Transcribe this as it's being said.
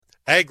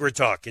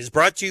AgriTalk is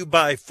brought to you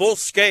by Full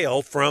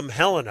Scale from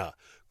Helena.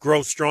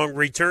 Grow strong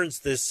returns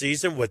this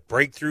season with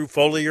breakthrough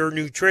foliar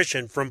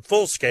nutrition from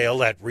Full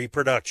Scale at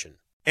Reproduction.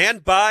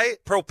 And by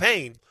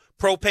Propane.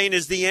 Propane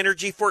is the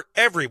energy for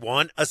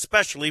everyone,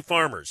 especially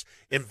farmers.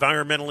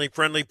 Environmentally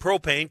friendly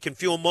propane can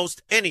fuel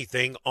most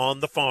anything on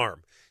the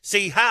farm.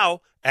 See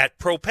how at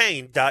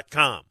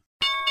propane.com.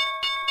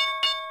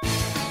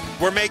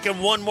 We're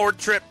making one more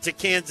trip to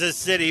Kansas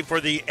City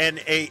for the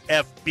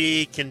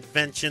NAFB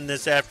convention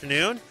this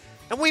afternoon,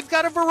 and we've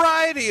got a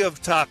variety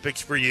of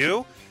topics for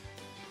you.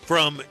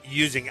 From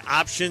using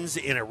options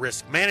in a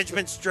risk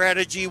management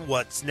strategy,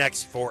 what's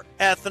next for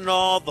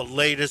ethanol, the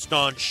latest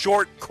on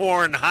short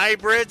corn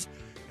hybrids,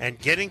 and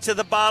getting to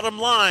the bottom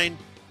line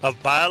of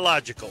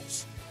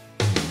biologicals.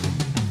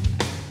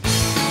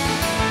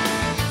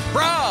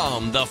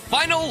 From the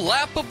final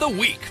lap of the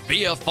week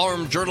via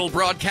Farm Journal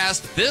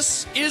broadcast,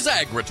 this is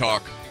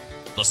AgriTalk.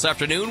 This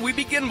afternoon, we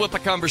begin with a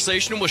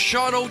conversation with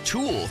Sean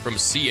O'Toole from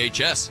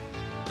CHS.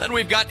 Then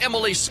we've got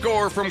Emily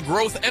Score from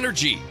Growth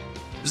Energy.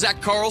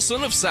 Zach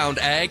Carlson of Sound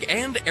Ag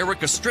and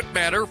Erica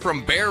Strittmatter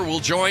from Bayer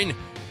will join.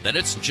 Then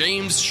it's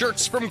James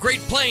Schertz from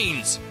Great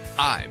Plains.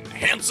 I'm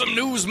handsome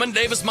newsman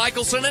Davis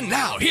Michelson, and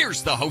now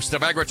here's the host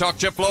of AgriTalk,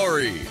 Jeff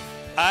Flory.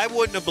 I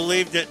wouldn't have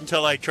believed it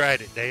until I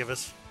tried it,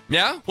 Davis.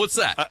 Yeah? What's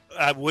that?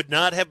 I would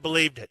not have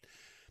believed it.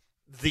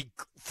 The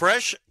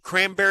fresh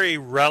cranberry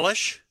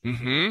relish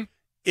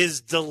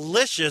is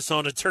delicious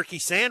on a turkey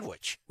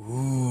sandwich.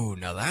 Ooh,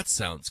 now that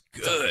sounds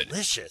good.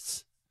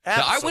 Delicious.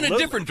 Now, I went a Absolutely.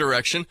 different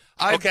direction.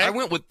 I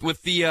went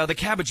with the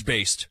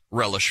cabbage-based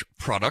relish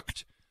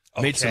product.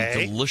 Made some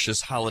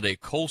delicious holiday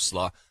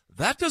coleslaw.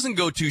 That doesn't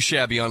go too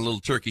shabby on a little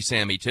turkey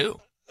Sammy,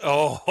 too.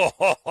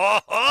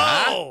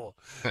 Oh,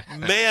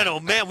 man, oh,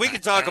 man. We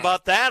could talk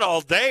about that all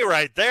day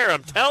right there,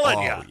 I'm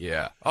telling you.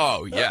 Yeah.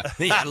 Oh, yeah.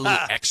 They got a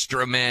little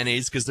extra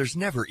mayonnaise because there's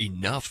never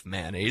enough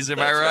mayonnaise. Am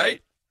I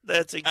right?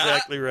 That's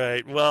exactly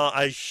right. Well,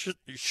 I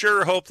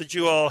sure hope that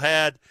you all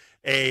had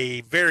a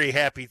very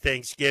happy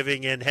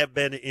Thanksgiving and have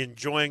been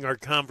enjoying our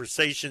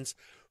conversations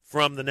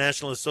from the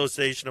National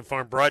Association of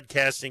Farm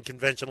Broadcasting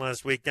convention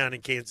last week down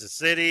in Kansas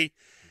City.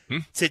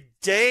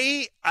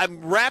 Today,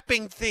 I'm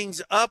wrapping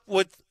things up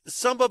with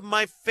some of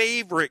my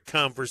favorite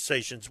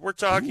conversations. We're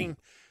talking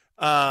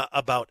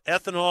about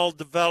ethanol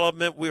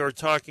development. We are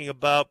talking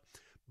about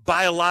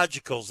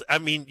biologicals. I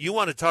mean, you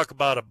want to talk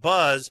about a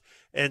buzz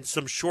and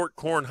some short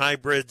corn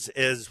hybrids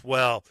as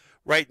well.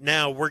 Right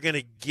now, we're going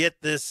to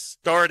get this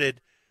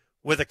started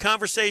with a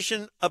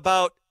conversation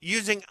about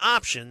using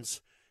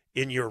options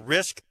in your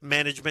risk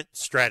management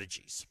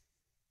strategies.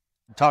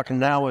 Talking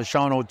now with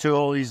Sean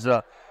O'Toole. He's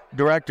the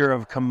Director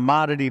of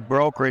Commodity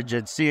Brokerage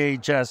at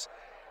CHS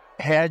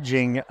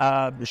Hedging.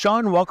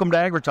 Sean, welcome to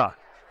AgriTalk.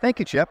 Thank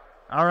you, Chip.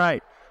 All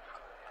right.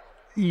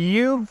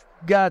 You've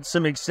got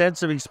some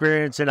extensive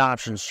experience in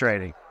options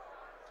trading.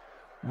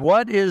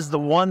 What is the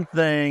one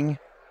thing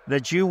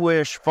that you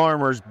wish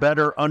farmers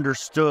better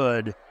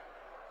understood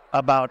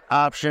about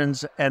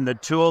options and the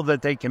tool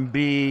that they can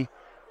be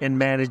in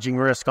managing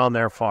risk on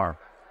their farm?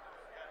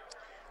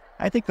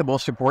 I think the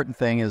most important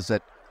thing is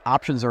that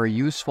options are a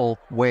useful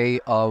way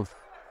of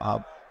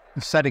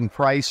setting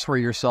price for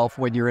yourself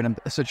when you're in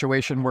a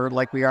situation where,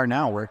 like we are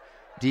now, where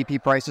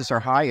DP prices are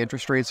high,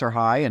 interest rates are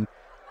high, and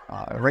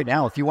right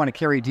now, if you want to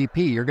carry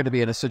DP, you're going to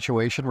be in a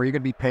situation where you're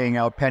going to be paying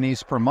out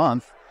pennies per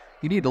month.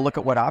 You need to look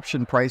at what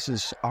option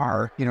prices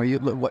are. You know,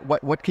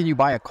 what can you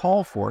buy a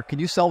call for? Can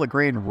you sell the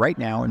grain right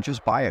now and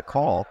just buy a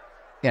call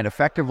and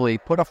effectively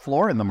put a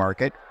floor in the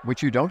market,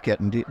 which you don't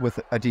get with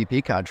a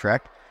DP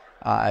contract,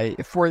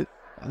 for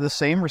the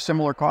same or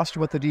similar cost to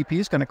what the DP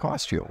is going to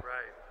cost you?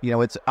 Right. You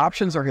know,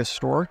 options are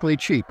historically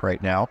cheap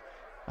right now.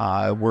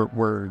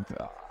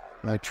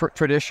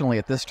 Traditionally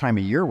at this time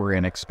of year we're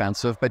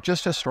inexpensive, but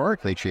just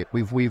historically cheap.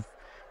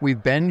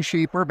 We've been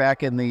cheaper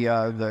back in the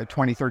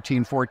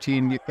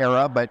 2013-14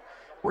 era, but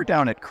we're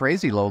down at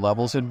crazy low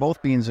levels in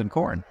both beans and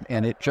corn,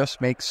 and it just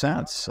makes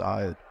sense.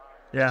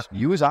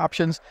 Use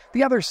options.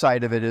 The other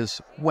side of it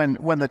is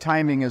when the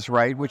timing is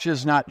right, which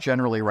is not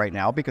generally right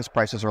now because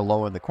prices are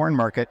low in the corn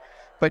market,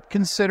 but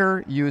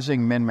consider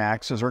using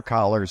min-maxes or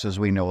collars as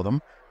we know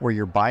them, where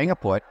you're buying a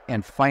put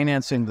and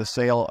financing the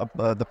sale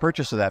of the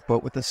purchase of that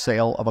put with the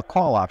sale of a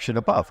call option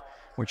above.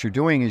 What you're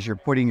doing is you're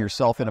putting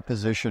yourself in a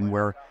position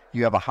where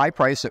you have a high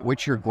price at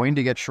which you're going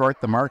to get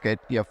short the market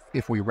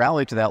if we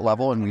rally to that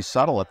level and we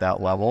settle at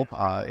that level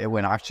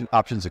when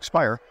options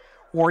expire,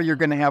 or you're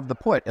going to have the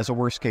put as a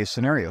worst case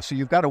scenario. So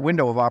you've got a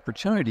window of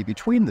opportunity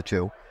between the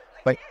two,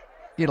 but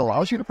it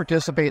allows you to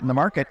participate in the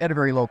market at a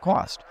very low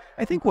cost.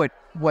 I think what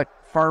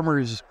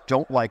farmers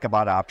don't like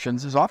about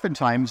options is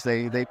oftentimes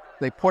they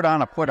put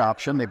on a put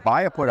option, they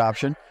buy a put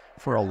option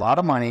for a lot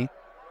of money,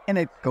 and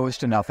it goes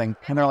to nothing.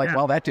 And they're like,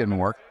 well, that didn't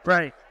work.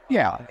 Right.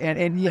 Yeah,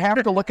 and you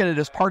have to look at it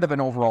as part of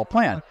an overall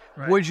plan.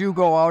 Right. Would you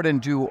go out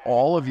and do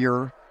all of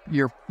your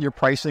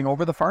pricing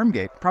over the farm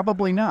gate?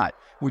 Probably not.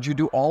 Would you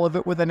do all of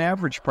it with an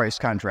average price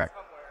contract?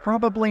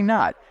 Probably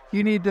not.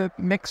 You need to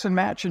mix and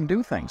match and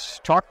do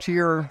things. Talk to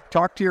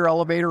your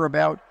elevator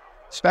about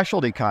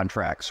specialty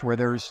contracts where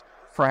there's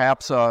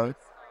perhaps a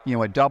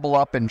double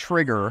up and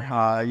trigger,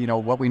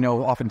 what we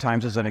know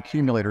oftentimes is an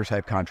accumulator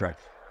type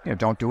contract.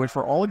 Don't do it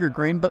for all of your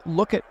grain, but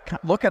look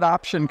at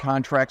option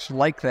contracts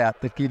like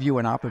that give you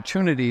an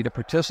opportunity to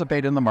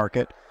participate in the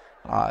market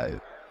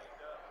and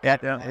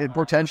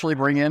potentially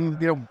bring in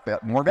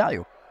more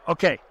value.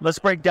 Okay, let's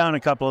break down a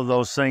couple of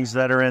those things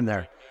that are in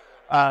there.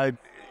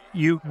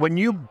 When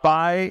you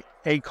buy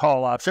a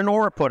call option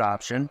or a put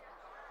option,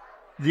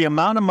 the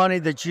amount of money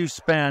that you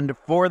spend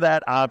for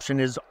that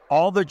option is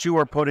all that you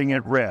are putting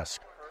at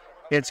risk.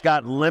 It's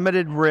got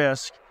limited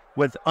risk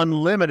with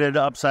unlimited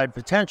upside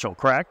potential,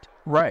 correct?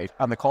 Right.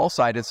 On the call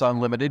side, it's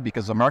unlimited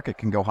because the market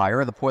can go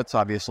higher. The puts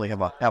obviously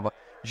have a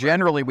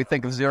generally we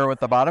think of zero at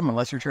the bottom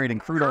unless you're trading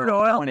crude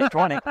oil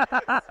 2020.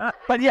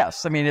 But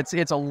yes, I mean it's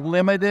a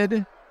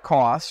limited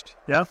cost,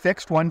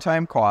 fixed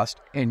one-time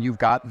cost, and you've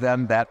got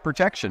then that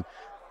protection.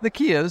 The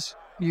key is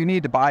you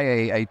need to buy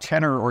a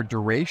tenor or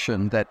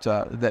duration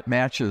that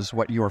matches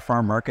what your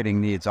farm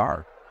marketing needs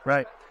are.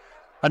 Right.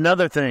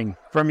 Another thing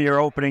from your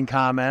opening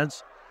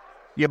comments,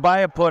 you buy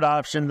a put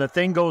option, the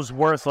thing goes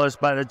worthless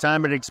by the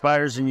time it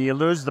expires and you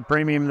lose the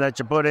premium that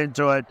you put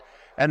into it,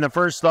 and the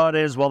first thought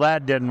is, well,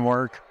 that didn't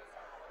work.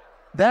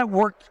 That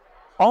worked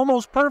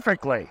almost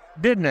perfectly,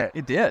 didn't it?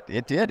 It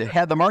did.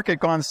 Had the market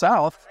gone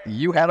south,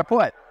 you had a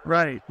put.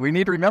 Right. We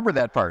need to remember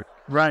that part.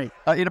 Right.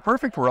 In a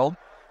perfect world,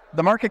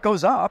 the market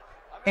goes up,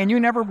 and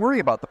you never worry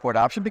about the put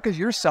option because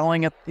you're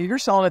selling at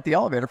the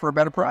elevator for a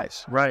better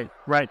price. Right.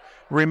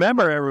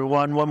 Remember,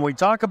 everyone, when we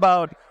talk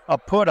about a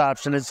put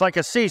option, it's like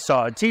a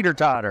seesaw, a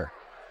teeter-totter.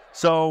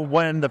 So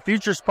when the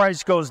futures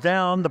price goes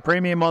down, the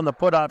premium on the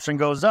put option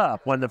goes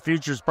up. When the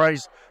futures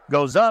price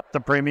goes up, the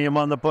premium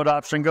on the put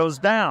option goes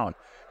down.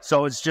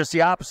 So it's just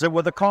the opposite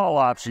with a call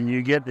option.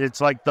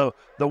 It's like the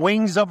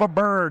wings of a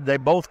bird. They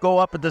both go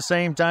up at the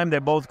same time. They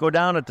both go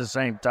down at the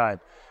same time.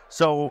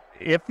 So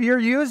if you're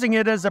using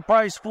it as a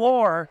price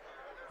floor,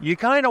 you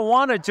kind of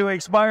want it to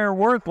expire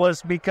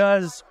worthless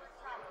because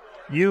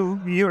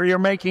you're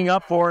making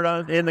up for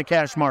it in the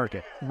cash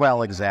market.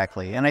 Well,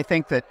 exactly. And I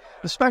think that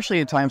especially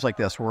in times like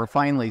this where we're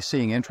finally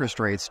seeing interest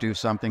rates do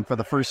something for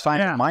the first time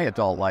in my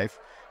adult life,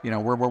 where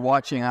we're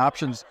watching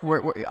options,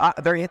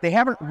 they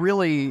haven't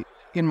really,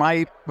 in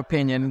my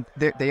opinion,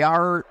 they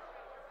are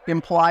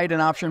implied in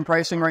option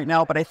pricing right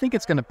now, but I think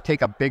it's going to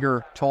take a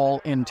bigger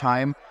toll in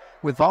time.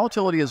 With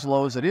volatility as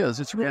low as it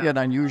is, it's really an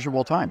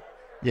unusual time.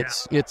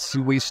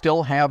 We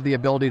still have the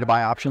ability to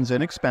buy options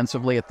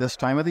inexpensively at this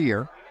time of the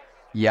year,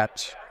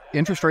 yet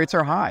interest rates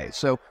are high.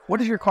 So what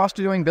is your cost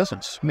of doing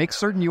business? Make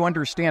certain you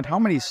understand how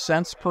many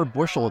cents per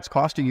bushel it's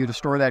costing you to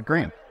store that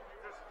grain.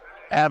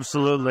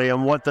 Absolutely,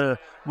 and what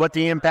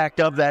the impact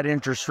of that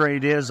interest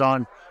rate is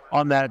on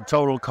that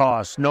total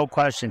cost, no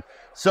question.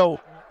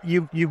 So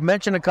you've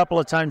mentioned a couple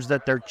of times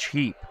that they're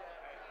cheap.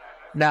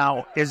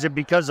 Now, is it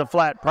because of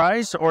flat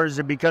price or is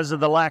it because of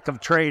the lack of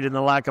trade and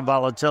the lack of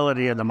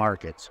volatility in the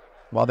markets?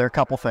 Well, there are a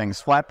couple things.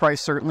 Flat price,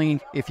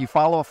 certainly, if you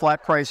follow a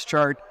flat price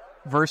chart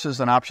versus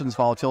an options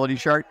volatility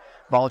chart,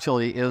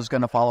 volatility is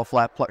going to follow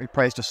flat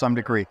price to some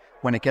degree.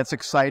 When it gets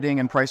exciting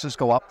and prices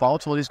go up,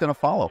 volatility is going to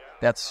follow.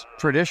 That's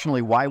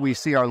traditionally why we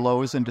see our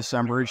lows in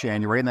December or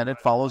January, and then it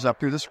follows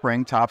up through the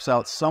spring, tops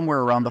out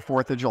somewhere around the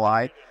 4th of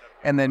July,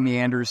 and then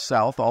meanders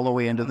south all the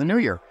way into the new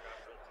year.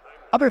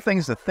 Other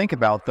things to think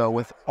about, though,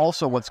 with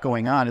also what's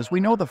going on is we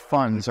know the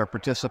funds are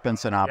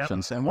participants in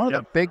options. And one of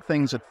the big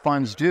things that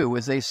funds do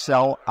is they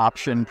sell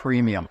option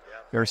premium.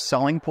 They're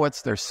selling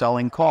puts, they're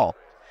selling call.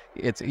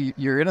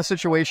 You're in a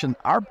situation,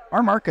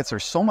 our markets are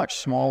so much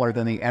smaller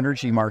than the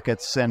energy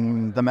markets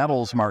and the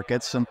metals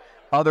markets and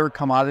other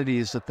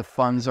commodities that the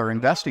funds are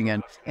investing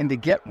in. And to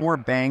get more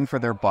bang for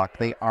their buck,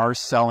 they are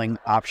selling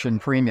option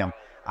premium.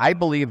 I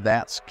believe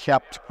that's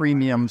kept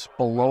premiums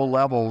below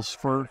levels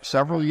for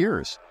several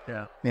years.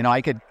 Yeah.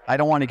 I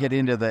don't want to get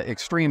into the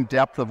extreme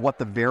depth of what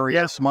the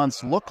various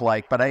months look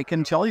like, but I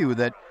can tell you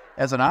that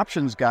as an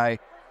options guy,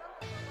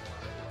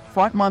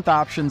 front month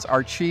options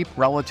are cheap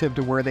relative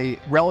to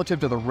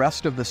the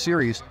rest of the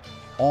series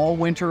all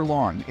winter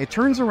long. It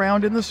turns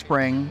around in the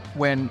spring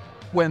when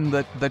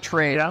the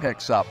trade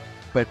picks up,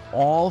 but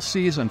all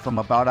season from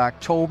about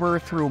October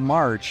through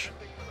March,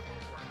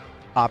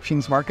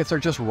 options markets are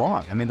just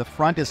wrong. I mean, the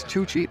front is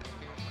too cheap.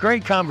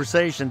 Great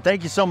conversation.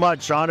 Thank you so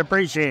much, Sean.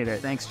 Appreciate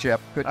it. Thanks,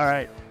 Chip. Good. All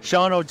right.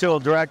 Sean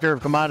O'Toole, Director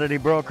of Commodity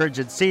Brokerage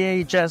at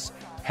CHS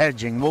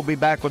Hedging. We'll be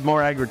back with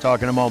more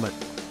AgriTalk in a moment.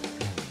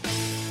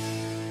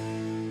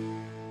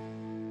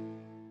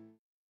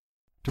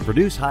 To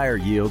produce higher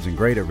yields and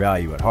greater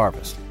value at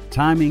harvest,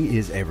 timing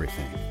is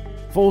everything.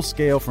 Full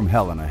Scale from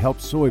Helena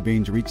helps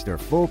soybeans reach their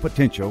full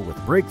potential with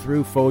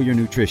breakthrough foliar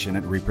nutrition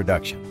and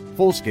reproduction.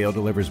 Full Scale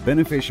delivers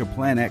beneficial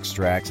plant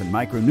extracts and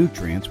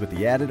micronutrients with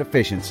the added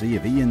efficiency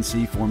of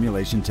ENC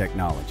formulation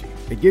technology.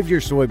 It gives your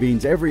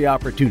soybeans every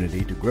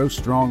opportunity to grow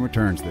strong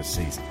returns this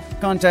season.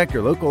 Contact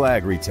your local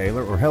ag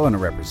retailer or Helena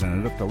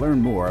representative to learn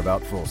more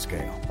about Full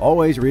Scale.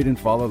 Always read and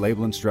follow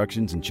label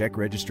instructions and check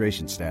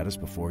registration status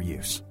before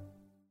use.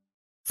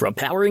 From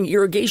powering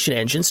irrigation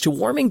engines to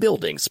warming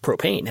buildings,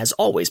 propane has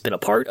always been a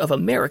part of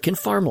American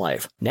farm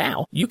life.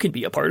 Now, you can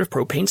be a part of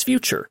propane's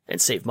future and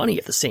save money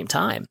at the same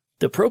time.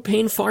 The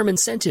Propane Farm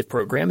Incentive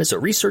Program is a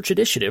research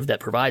initiative that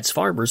provides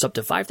farmers up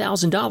to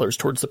 $5,000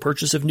 towards the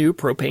purchase of new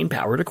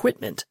propane-powered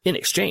equipment. In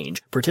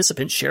exchange,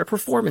 participants share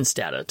performance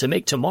data to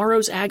make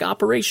tomorrow's ag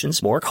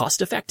operations more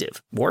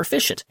cost-effective, more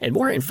efficient, and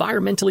more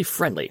environmentally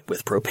friendly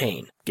with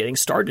propane. Getting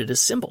started is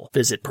simple.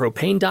 Visit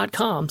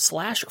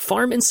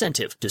propane.com/farm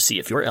incentive to see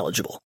if you're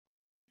eligible.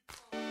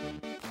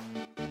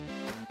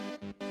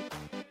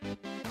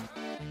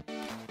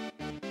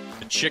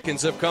 The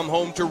chickens have come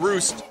home to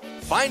roost.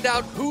 Find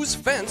out whose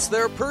fence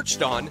they're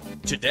perched on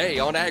today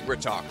on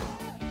AgriTalk.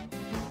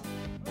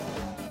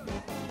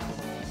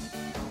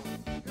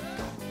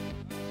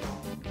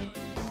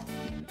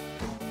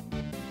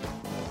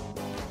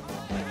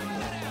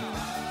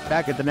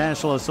 Back at the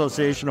National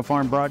Association of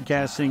Farm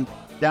Broadcasting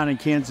down in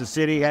Kansas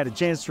City, had a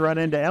chance to run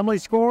into Emily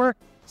Score,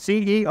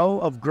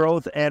 CEO of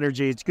Growth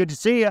Energy. It's good to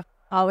see you.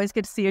 Always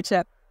good to see you,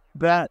 Chip.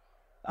 But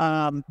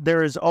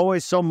there is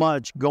always so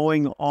much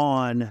going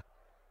on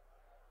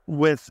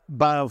with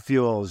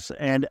biofuels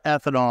and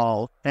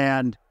ethanol,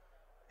 and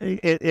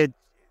the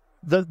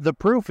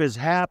proof is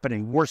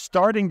happening. We're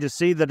starting to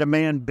see the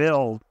demand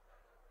build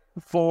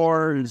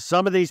for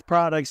some of these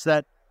products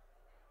that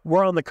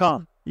were on the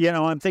come. You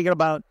know, I'm thinking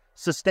about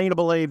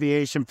sustainable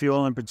aviation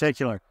fuel in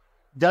particular.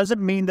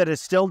 Doesn't mean that it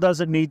still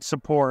doesn't need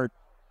support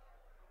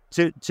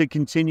to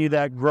continue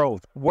that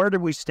growth. Where do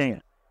we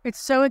stand? It's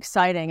so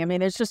exciting. I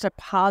mean, there's just a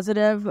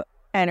positive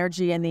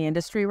energy in the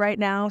industry right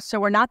now. So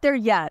we're not there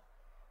yet,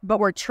 but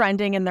we're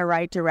trending in the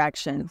right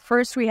direction.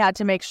 First, we had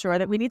to make sure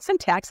that we need some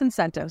tax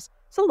incentives.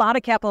 It's a lot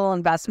of capital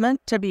investment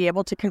to be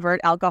able to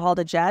convert alcohol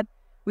to jet.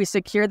 We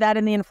secured that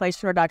in the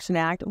Inflation Reduction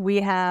Act.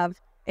 We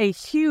have a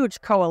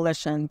huge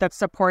coalition that's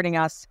supporting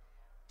us,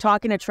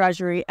 talking to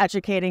Treasury,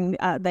 educating the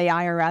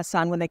IRS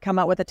on when they come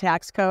out with a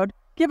tax code.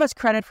 Give us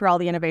credit for all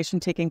the innovation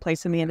taking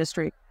place in the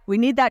industry. We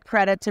need that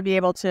credit to be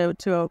able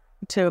to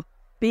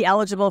be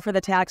eligible for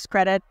the tax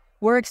credit.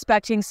 We're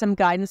expecting some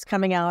guidance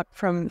coming out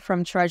from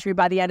Treasury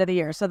by the end of the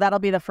year. So that'll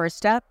be the first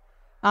step.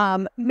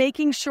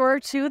 Making sure,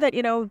 too, that,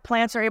 you know,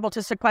 plants are able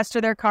to sequester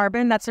their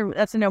carbon. That's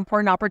an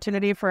important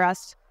opportunity for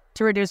us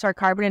to reduce our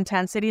carbon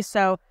intensity.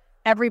 So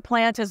every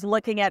plant is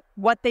looking at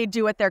what they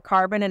do with their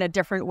carbon in a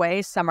different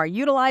way. Some are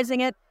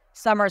utilizing it.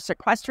 Some are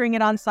sequestering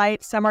it on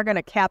site. Some are going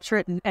to capture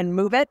it and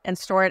move it and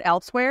store it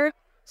elsewhere.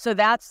 So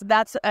that's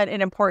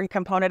an important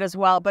component as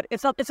well. But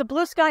it's a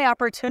blue sky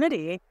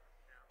opportunity.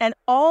 And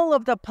all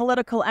of the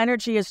political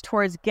energy is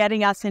towards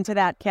getting us into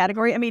that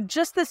category. I mean,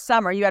 just this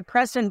summer, you had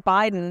President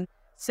Biden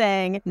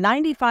saying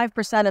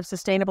 95% of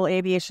sustainable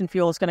aviation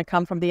fuel is going to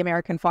come from the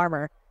American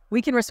farmer.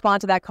 We can respond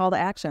to that call to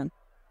action.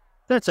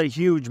 That's a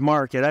huge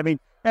market. I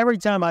mean, every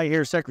time I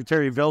hear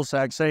Secretary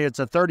Vilsack say it's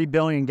a 30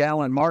 billion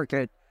gallon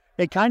market,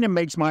 it kind of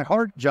makes my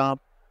heart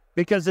jump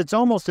because it's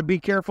almost to be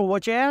careful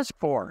what you ask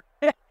for.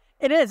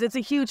 It is. It's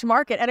a huge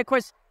market. And of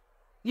course,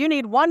 you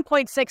need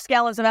 1.6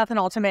 gallons of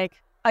ethanol to make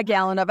a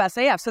gallon of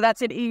SAF. So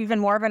that's even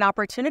more of an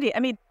opportunity. I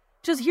mean,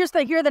 just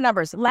here are the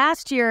numbers.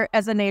 Last year,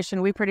 as a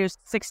nation, we produced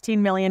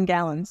 16 million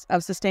gallons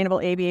of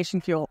sustainable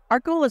aviation fuel. Our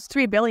goal is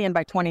 3 billion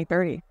by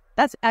 2030.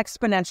 That's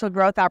exponential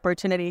growth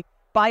opportunity.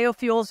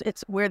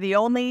 Biofuels, we're the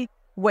only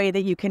way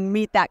that you can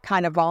meet that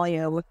kind of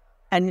volume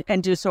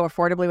and do so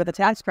affordably with a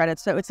tax credit.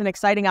 So it's an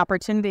exciting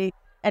opportunity.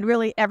 And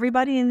really,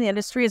 everybody in the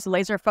industry is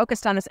laser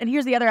focused on this. And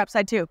here's the other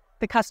upside, too.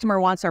 The customer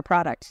wants our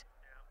product.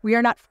 We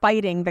are not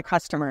fighting the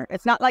customer.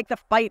 It's not like the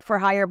fight for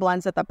higher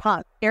blends at the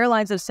pump.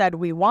 Airlines have said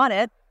we want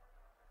it.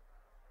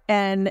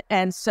 And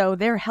so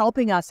they're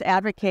helping us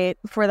advocate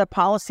for the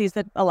policies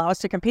that allow us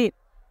to compete.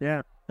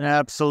 Yeah,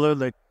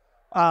 absolutely.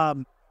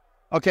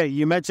 Okay,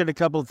 you mentioned a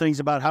couple of things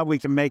about how we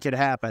can make it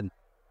happen.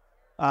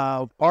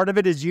 Part of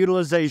it is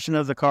utilization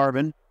of the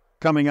carbon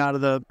coming out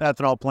of the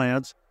ethanol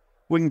plants.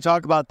 We can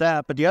talk about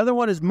that. But the other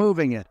one is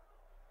moving it.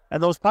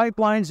 And those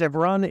pipelines have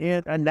run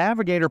in. A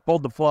Navigator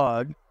pulled the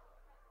plug.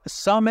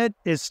 Summit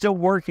is still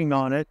working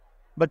on it,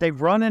 but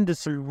they've run into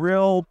some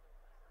real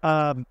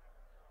roadblocks,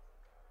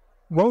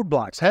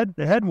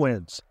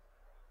 headwinds.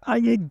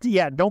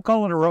 Don't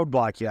call it a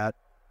roadblock yet.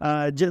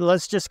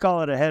 Let's just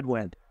call it a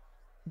headwind.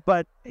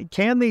 But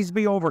can these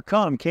be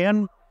overcome?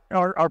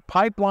 Are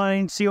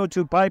pipeline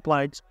CO2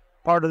 pipelines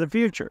part of the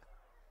future?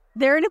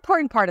 They're an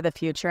important part of the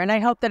future, and I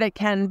hope that it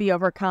can be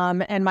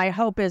overcome. And my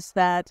hope is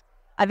that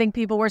I think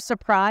people were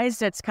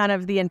surprised. It's kind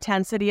of the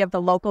intensity of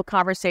the local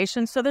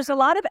conversation. So there's a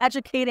lot of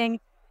educating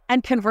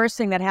and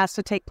conversing that has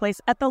to take place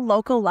at the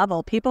local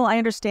level. People, I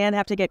understand,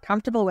 have to get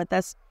comfortable with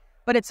this,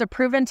 but it's a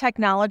proven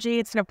technology.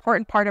 It's an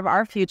important part of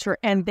our future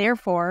and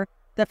therefore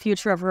the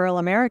future of rural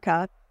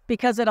America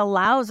because it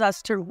allows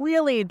us to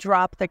really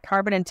drop the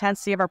carbon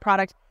intensity of our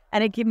product,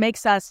 and it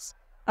makes us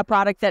a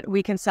product that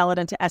we can sell it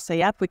into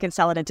SAF, we can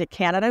sell it into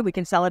Canada, we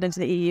can sell it into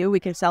the EU,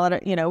 we can sell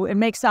it, it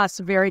makes us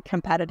very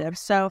competitive.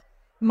 So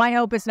my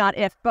hope is not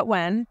if, but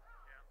when.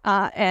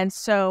 And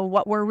so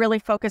what we're really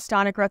focused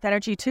on at Growth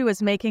Energy, too,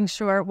 is making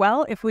sure,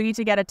 well, if we need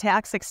to get a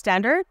tax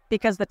extender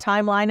because the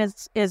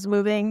timeline is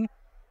moving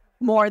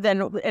more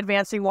than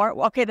advancing more,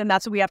 okay, then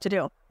that's what we have to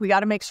do. We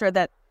got to make sure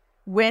that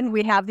when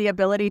we have the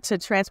ability to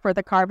transport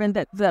the carbon,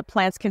 that the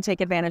plants can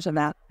take advantage of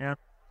that. Yeah.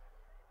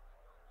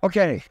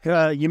 Okay,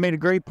 you made a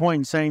great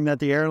point saying that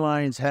the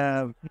airlines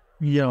have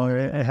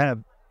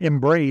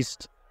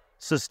embraced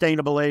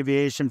sustainable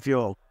aviation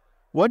fuel.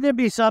 Wouldn't it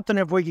be something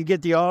if we could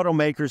get the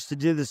automakers to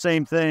do the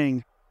same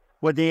thing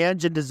with the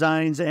engine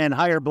designs and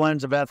higher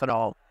blends of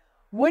ethanol?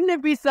 Wouldn't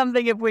it be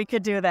something if we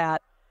could do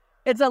that?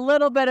 It's a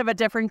little bit of a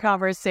different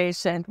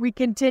conversation. We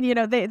continue,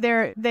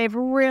 they've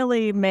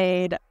really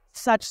made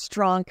such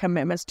strong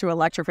commitments to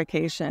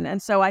electrification.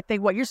 And so I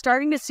think what you're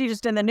starting to see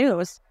just in the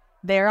news,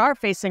 they are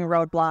facing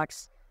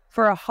roadblocks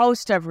for a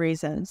host of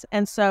reasons.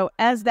 And so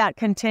as that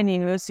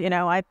continues,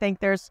 I think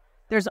there's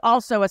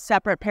also a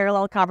separate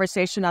parallel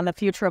conversation on the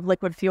future of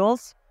liquid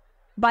fuels.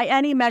 By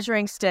any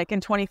measuring stick in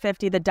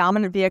 2050, the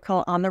dominant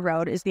vehicle on the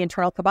road is the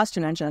internal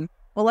combustion engine.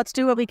 Well, let's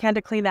do what we can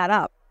to clean that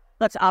up.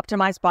 Let's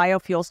optimize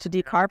biofuels to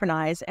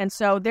decarbonize. And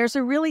so there's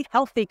a really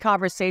healthy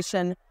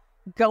conversation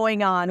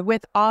going on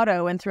with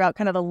auto and throughout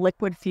kind of the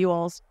liquid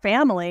fuels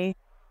family,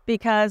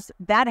 because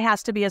that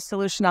has to be a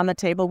solution on the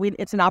table.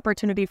 It's an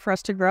opportunity for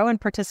us to grow and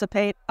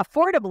participate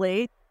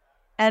affordably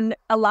and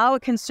allow a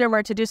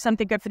consumer to do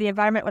something good for the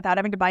environment without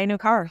having to buy a new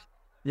car.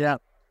 Yeah.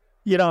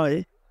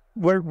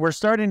 We're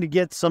starting to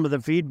get some of the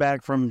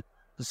feedback from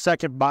the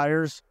second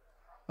buyers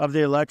of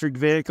the electric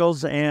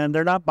vehicles, and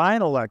they're not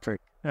buying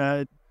electric.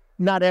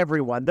 Not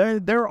everyone.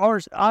 There are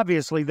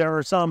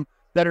some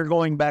that are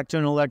going back to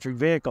an electric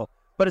vehicle,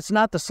 but it's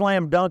not the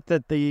slam dunk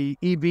that the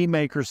EV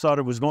makers thought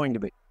it was going to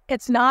be.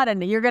 It's not,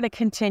 and you're going to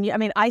continue. I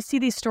mean, I see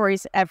these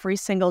stories every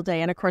single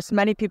day, and of course,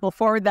 many people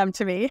forward them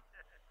to me.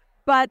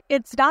 But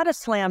it's not a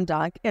slam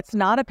dunk. It's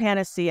not a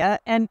panacea,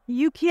 and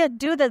you can't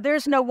do that.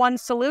 There's no one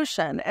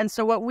solution. And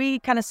so what we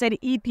kind of say to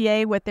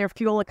EPA with their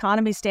fuel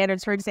economy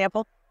standards, for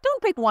example,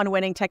 don't pick one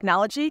winning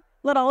technology.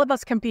 Let all of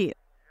us compete.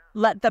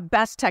 Let the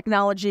best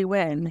technology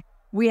win.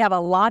 We have a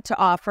lot to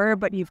offer,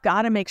 but you've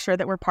got to make sure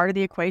that we're part of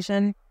the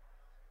equation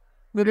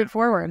moving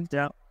forward.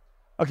 Yeah.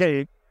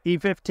 Okay,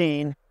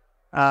 E15.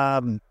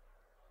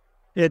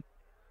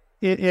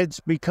 It's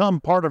become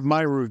part of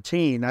my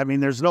routine. I mean,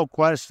 there's no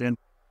question.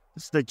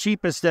 It's the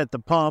cheapest at the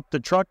pump. The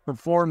truck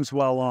performs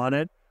well on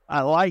it.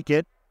 I like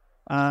it.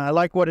 I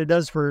like what it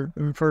does for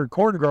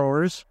corn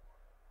growers.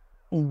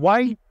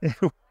 Why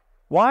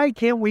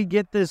can't we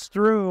get this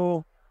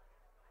through?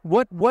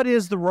 What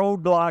is the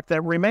roadblock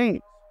that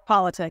remains?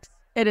 Politics.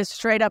 It is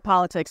straight up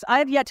politics. I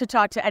have yet to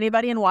talk to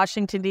anybody in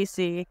Washington,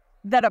 D.C.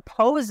 that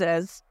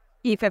opposes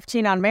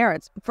E15 on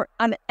merits. For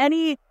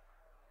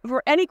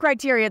any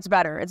criteria, it's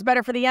better. It's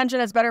better for the engine,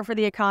 it's better for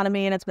the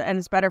economy, and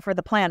it's better for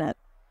the planet.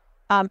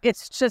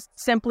 It's just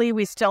simply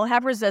we still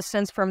have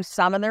resistance from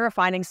some in the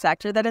refining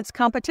sector that it's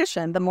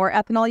competition. The more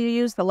ethanol you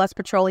use, the less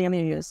petroleum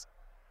you use.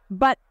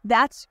 But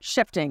that's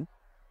shifting.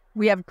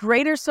 We have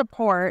greater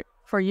support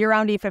for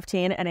year-round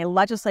E15 and a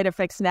legislative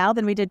fix now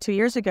than we did 2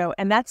 years ago.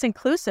 And that's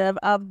inclusive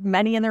of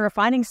many in the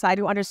refining side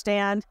who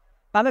understand,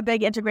 if I'm a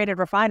big integrated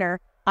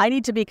refiner, I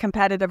need to be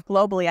competitive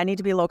globally. I need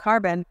to be low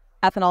carbon.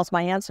 Ethanol's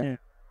my answer.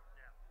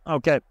 Yeah.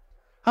 Okay.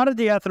 How did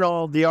the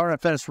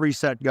RFS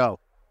reset go?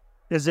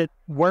 Is it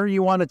where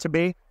you want it to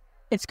be?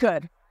 It's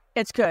good.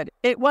 It's good.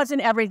 It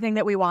wasn't everything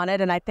that we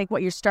wanted. And I think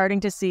what you're starting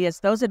to see is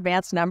those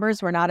advanced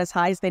numbers were not as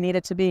high as they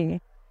needed to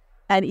be.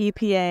 And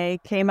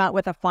EPA came out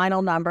with a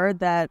final number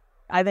that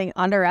I think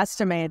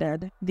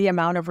underestimated the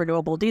amount of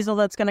renewable diesel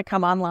that's going to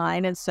come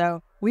online. And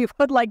so we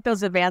would like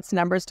those advanced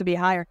numbers to be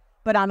higher.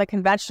 But on the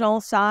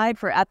conventional side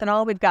for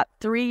ethanol, we've got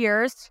 3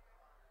 years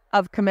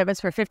of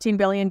commitments for 15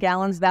 billion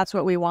gallons. That's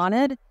what we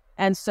wanted.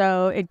 And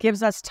so it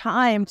gives us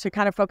time to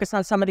kind of focus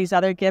on some of these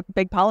other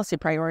big policy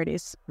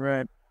priorities.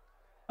 Right.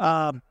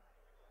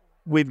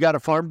 We've got a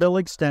Farm Bill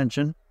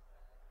extension.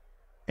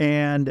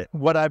 And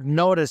what I've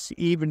noticed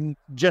even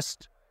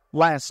just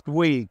last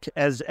week,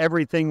 as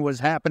everything was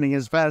happening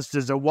as fast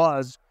as it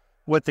was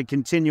with the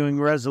continuing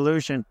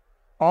resolution,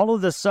 all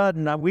of a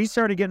sudden we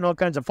started getting all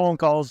kinds of phone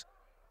calls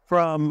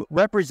from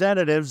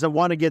representatives that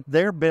want to get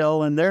their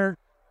bill and their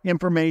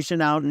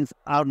information out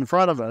in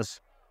front of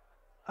us.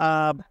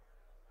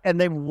 And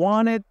they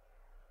want it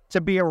to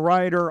be a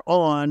rider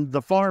on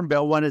the Farm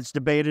Bill when it's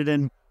debated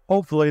in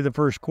hopefully the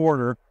first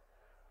quarter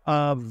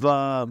of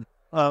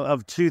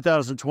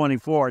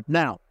 2024.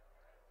 Now,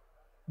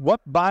 what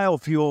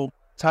biofuel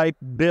type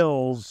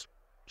bills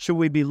should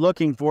we be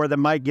looking for that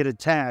might get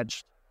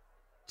attached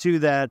to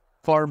that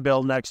Farm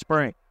Bill next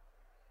spring?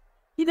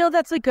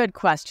 That's a good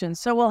question.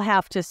 So we'll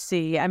have to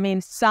see. I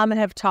mean, some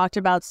have talked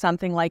about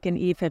something like an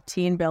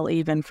E15 bill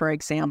even, for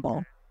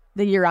example,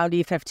 the year-round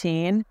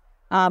E15.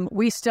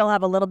 We still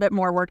have a little bit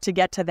more work to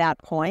get to that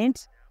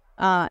point.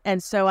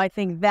 And so I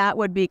think that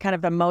would be kind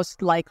of the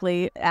most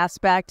likely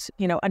aspect.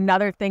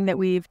 Another thing that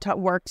we've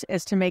worked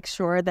is to make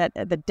sure that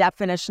the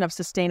definition of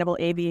sustainable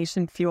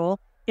aviation fuel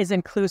is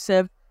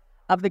inclusive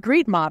of the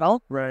GREET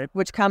model, Right.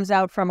 which comes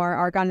out from our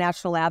Argonne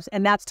National Labs,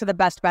 and that's to the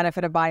best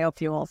benefit of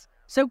biofuels.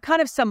 So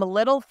kind of some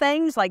little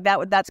things like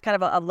that. That's kind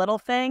of a little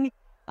thing.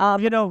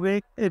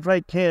 If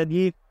I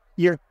can,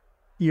 your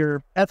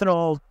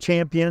ethanol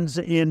champions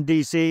in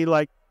D.C.,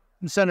 like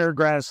Senator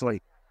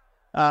Grassley,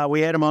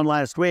 we had him on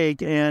last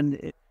week,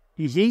 and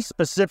he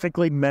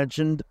specifically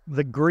mentioned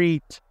the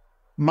GREET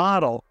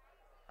model.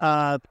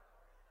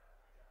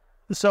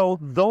 So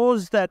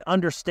those that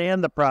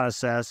understand the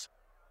process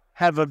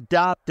have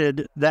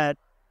adopted that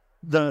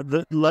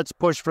the let's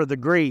push for the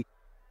GREET.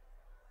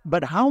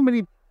 But how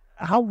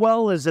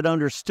well is it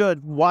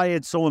understood why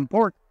it's so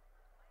important?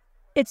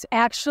 It's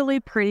actually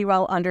pretty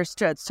well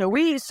understood. So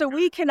we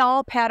can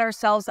all pat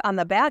ourselves on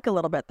the back a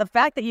little bit. The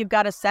fact that you've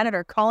got a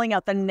senator calling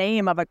out the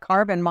name of a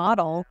carbon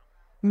model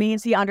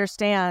means he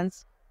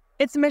understands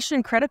it's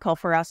mission critical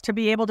for us to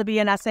be able to be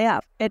an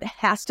SAF. It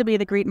has to be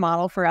the GREET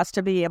model for us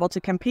to be able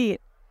to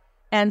compete.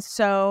 And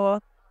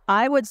so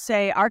I would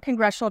say our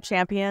congressional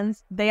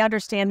champions, they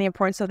understand the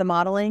importance of the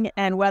modeling.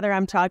 And whether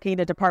I'm talking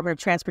to Department of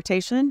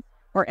Transportation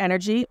or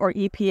Energy or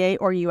EPA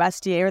or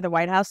USDA or the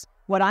White House,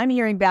 what I'm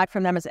hearing back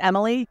from them is,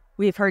 Emily,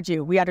 we've heard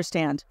you. We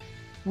understand.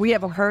 We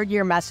have heard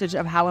your message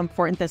of how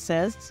important this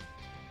is.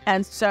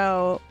 And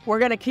so we're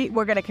going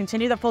to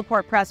continue the full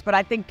court press, but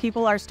I think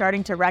people are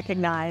starting to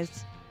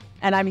recognize,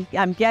 and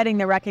I'm getting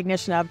the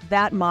recognition of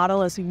that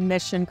model is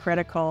mission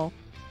critical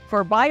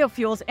for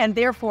biofuels and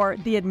therefore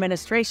the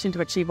administration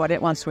to achieve what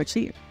it wants to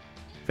achieve.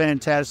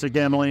 Fantastic,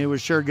 Emily. It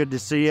was sure good to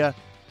see you.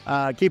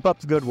 Keep up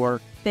the good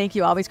work. Thank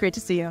you. Always great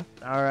to see you.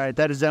 All right.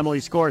 That is Emily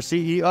Score,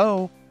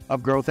 CEO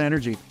of Growth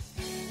Energy.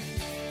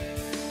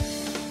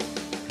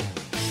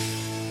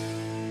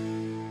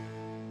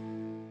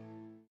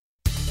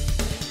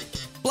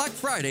 Black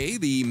Friday,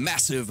 the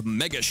massive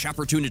mega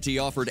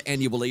shopportunity offered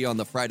annually on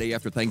the Friday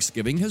after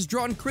Thanksgiving, has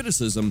drawn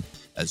criticism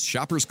as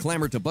shoppers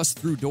clamor to bust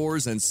through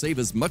doors and save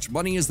as much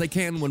money as they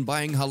can when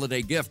buying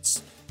holiday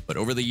gifts. But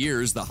over the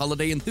years, the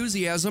holiday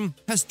enthusiasm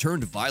has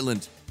turned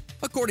violent.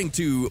 According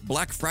to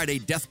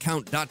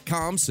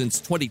BlackFridayDeathCount.com, since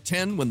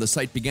 2010, when the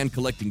site began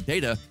collecting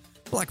data,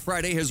 Black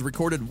Friday has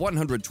recorded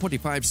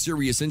 125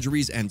 serious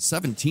injuries and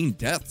 17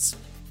 deaths.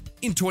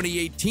 In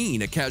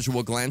 2018, a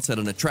casual glance at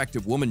an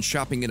attractive woman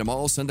shopping in a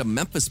mall sent a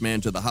Memphis man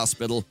to the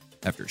hospital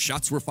after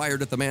shots were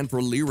fired at the man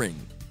for leering.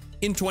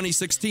 In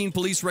 2016,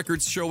 police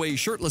records show a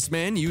shirtless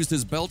man used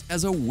his belt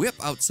as a whip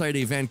outside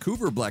a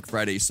Vancouver Black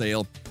Friday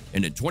sale.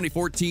 And in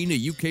 2014,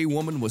 a UK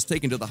woman was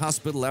taken to the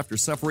hospital after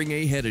suffering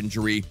a head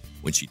injury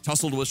when she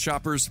tussled with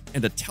shoppers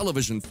and a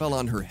television fell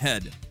on her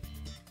head.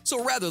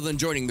 So rather than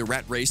joining the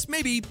rat race,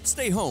 maybe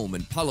stay home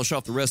and polish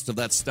off the rest of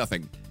that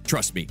stuffing.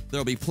 Trust me,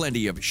 there'll be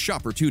plenty of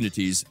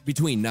shopportunities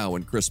between now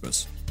and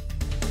Christmas.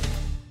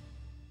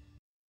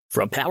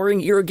 From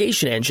powering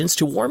irrigation engines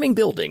to warming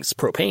buildings,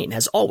 propane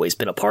has always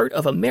been a part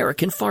of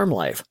American farm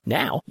life.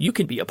 Now, you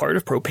can be a part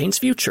of propane's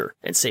future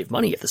and save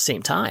money at the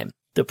same time.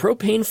 The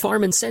Propane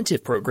Farm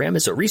Incentive Program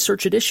is a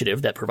research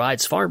initiative that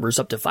provides farmers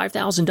up to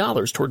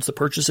 $5,000 towards the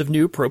purchase of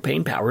new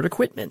propane-powered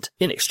equipment.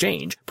 In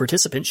exchange,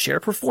 participants share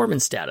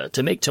performance data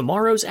to make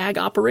tomorrow's ag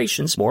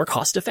operations more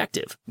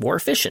cost-effective, more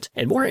efficient,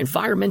 and more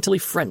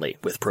environmentally friendly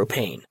with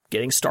propane.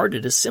 Getting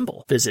started is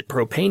simple. Visit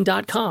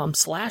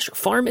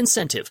propane.com/farm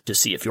incentive to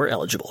see if you're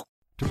eligible.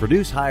 To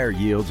produce higher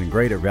yields and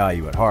greater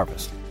value at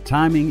harvest,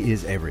 timing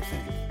is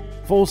everything.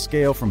 Full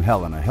Scale from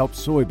Helena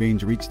helps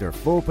soybeans reach their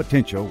full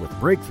potential with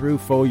breakthrough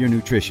foliar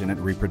nutrition and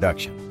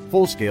reproduction.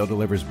 Full Scale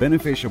delivers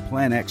beneficial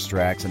plant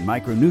extracts and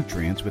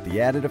micronutrients with the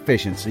added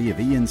efficiency of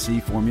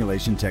ENC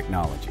formulation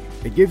technology.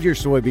 It gives your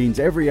soybeans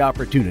every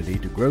opportunity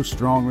to grow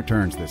strong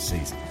returns this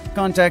season.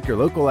 Contact your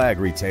local ag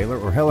retailer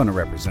or Helena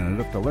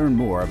representative to learn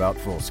more about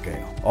Full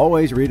Scale.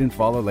 Always read and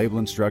follow label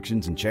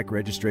instructions and check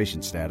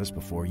registration status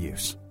before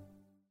use.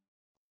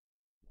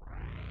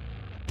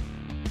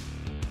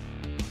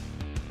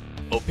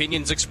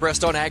 Opinions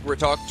expressed on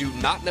AgriTalk do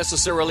not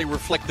necessarily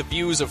reflect the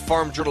views of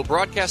Farm Journal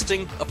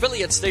Broadcasting,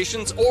 affiliate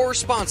stations, or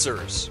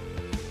sponsors.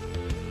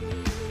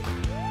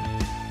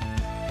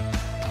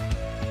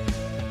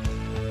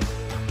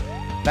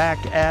 Back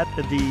at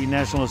the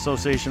National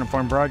Association of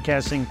Farm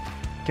Broadcasting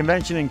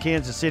Convention in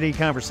Kansas City.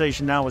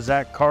 Conversation now with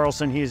Zach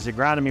Carlson. He is the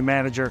agronomy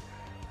manager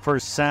for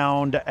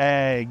Sound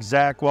Ag.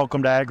 Zach,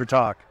 welcome to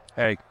AgriTalk.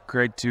 Hey,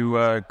 great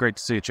to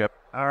see you, Chip.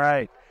 All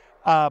right.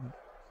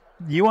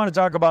 You want to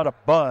talk about a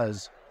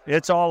buzz.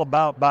 It's all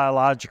about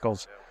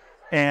biologicals.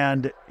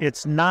 And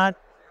it's not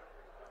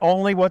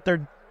only what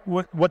the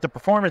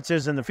performance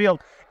is in the field.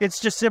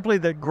 It's just simply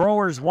that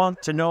growers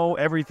want to know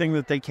everything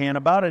that they can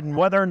about it and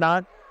whether or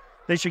not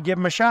they should give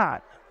them a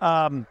shot.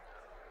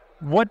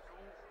 What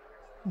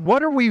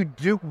are we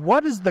do?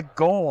 What is the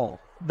goal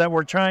that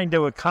we're trying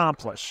to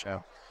accomplish? Yeah.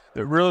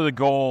 Really, the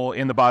goal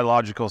in the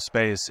biological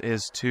space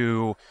is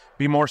to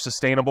be more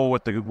sustainable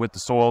with the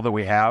soil that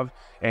we have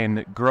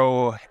and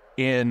grow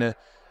in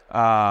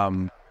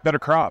better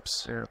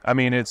crops. Sure. I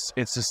mean, it's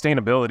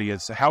sustainability.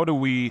 It's how do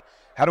we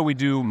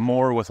do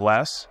more with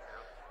less,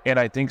 And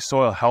I think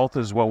soil health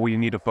is what we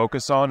need to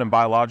focus on. And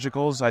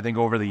biologicals, I think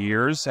over the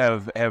years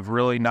have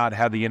really not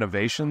had the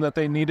innovation that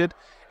they needed.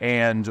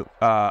 And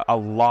a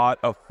lot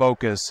of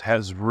focus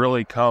has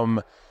really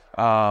come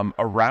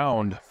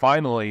around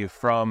finally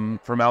from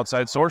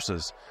outside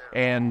sources.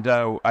 And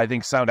I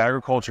think sound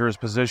agriculture is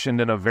positioned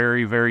in a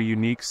very, very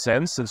unique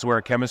sense. Since we're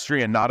a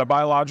chemistry and not a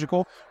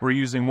biological, we're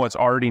using what's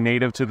already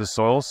native to the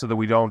soil so that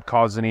we don't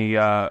cause any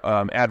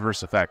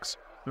adverse effects.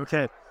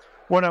 Okay.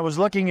 When I was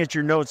looking at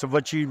your notes of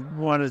what you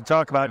wanted to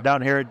talk about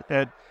down here,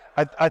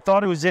 I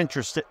thought it was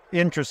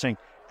interesting.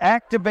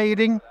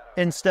 Activating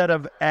instead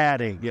of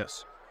adding.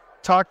 Yes.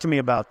 Talk to me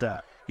about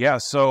that. Yeah,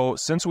 so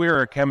since we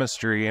are a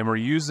chemistry and we're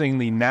using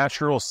the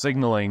natural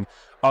signaling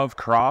of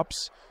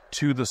crops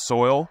to the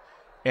soil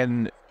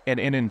and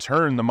in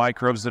turn the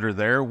microbes that are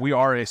there, we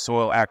are a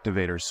soil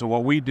activator. So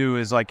what we do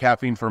is like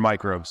caffeine for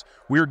microbes.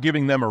 We're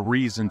giving them a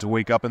reason to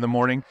wake up in the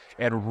morning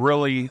and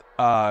really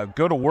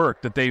go to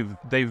work that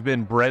they've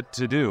been bred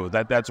to do.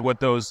 That's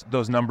what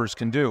those numbers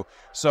can do.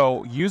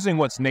 So using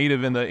what's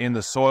native in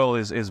the soil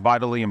is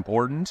vitally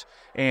important,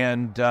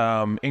 and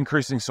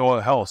increasing soil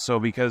health. So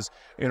because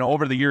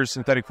over the years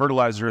synthetic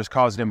fertilizer has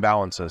caused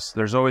imbalances.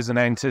 There's always a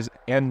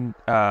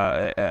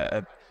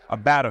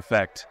bad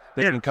effect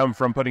that can come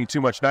from putting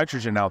too much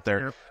nitrogen out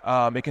there.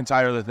 It can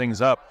tie other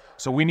things up.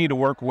 So we need to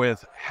work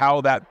with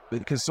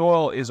because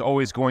soil is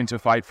always going to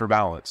fight for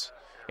balance.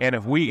 And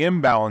if we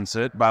imbalance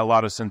it by a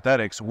lot of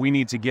synthetics, we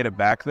need to get it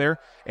back there.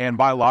 And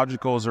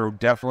biologicals are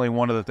definitely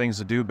one of the things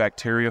to do.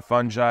 Bacteria,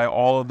 fungi,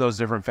 all of those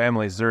different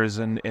families. There is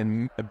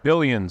in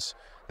billions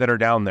that are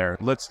down there.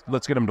 Let's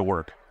get them to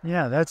work.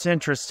 Yeah, that's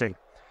interesting.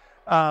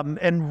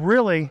 And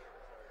really,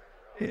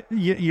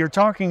 you're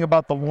talking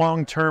about the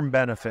long-term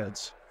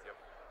benefits.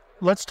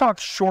 Let's talk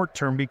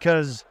short-term,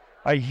 because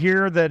I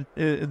hear that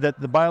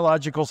the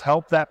biologicals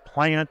help that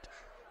plant,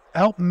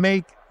 help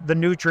make the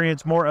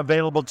nutrients more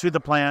available to the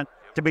plant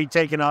to be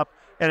taken up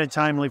in a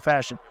timely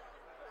fashion.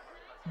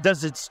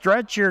 Does it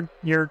stretch your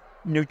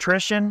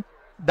nutrition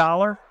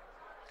dollar?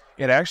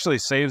 It actually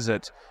saves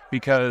it,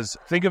 because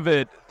think of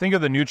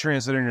the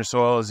nutrients that are in your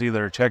soil as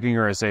either a checking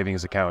or a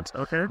savings account.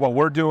 Okay. What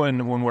we're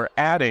doing when we're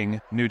adding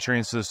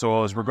nutrients to the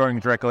soil is we're going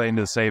directly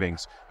into the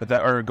savings,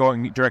 or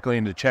going directly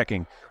into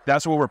checking.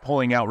 That's what we're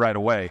pulling out right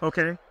away.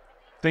 Okay.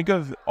 Think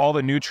of all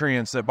the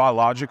nutrients that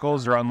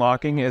biologicals are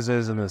unlocking as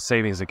is in the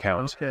savings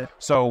account. Okay.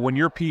 So when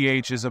your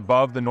pH is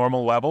above the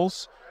normal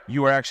levels,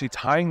 you are actually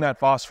tying that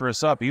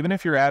phosphorus up. Even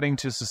if you're adding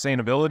to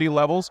sustainability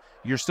levels,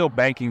 you're still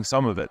banking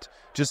some of it.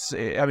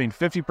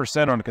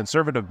 50% on a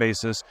conservative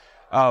basis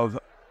of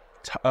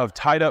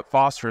tied up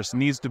phosphorus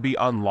needs to be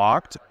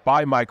unlocked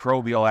by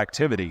microbial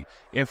activity.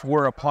 If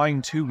we're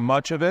applying too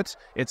much of it,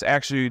 it's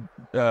actually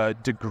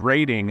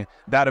degrading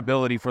that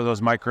ability for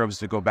those microbes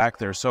to go back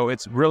there. So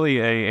it's really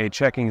a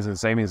checkings and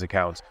savings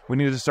account. We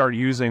need to start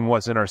using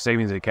what's in our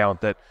savings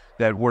account that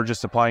we're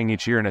just applying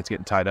each year, and it's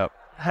getting tied up.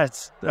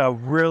 That's a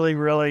really,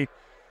 really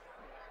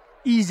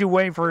easy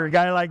way for a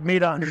guy like me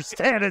to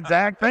understand it,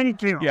 Zach.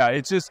 Thank you. Yeah,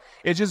 it's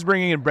just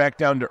bringing it back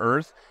down to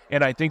earth.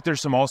 And I think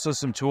there's also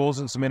some tools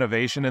and some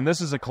innovation. And this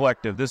is a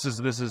collective. This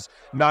is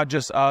not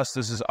just us.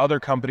 This is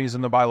other companies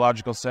in the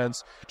biological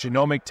sense.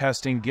 Genomic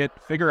testing,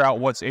 figure out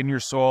what's in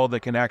your soil that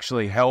can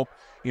actually help,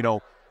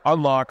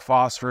 unlock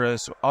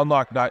phosphorus,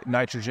 unlock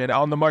nitrogen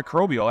on the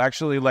microbial,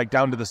 actually like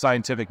down to the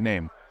scientific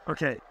name.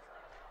 Okay.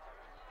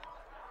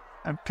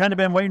 I've kind of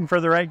been waiting for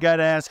the right guy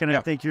to ask, and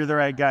I think you're the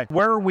right guy.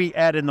 Where are we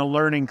at in the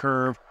learning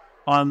curve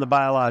on the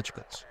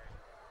biologicals?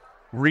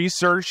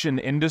 Research and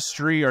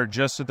industry are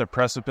just at the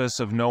precipice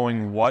of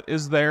knowing what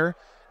is there.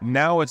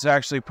 Now it's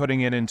actually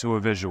putting it into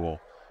a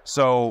visual.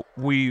 So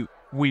we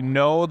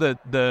know that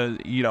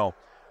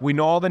we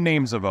know all the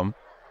names of them,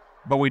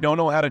 but we don't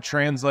know how to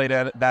translate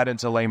that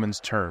into layman's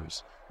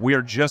terms. We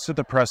are just at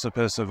the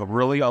precipice of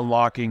really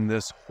unlocking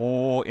this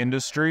whole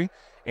industry.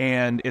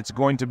 And it's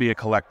going to be a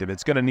collective.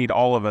 It's going to need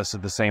all of us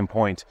at the same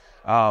point.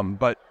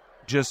 But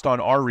just on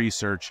our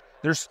research,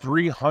 there's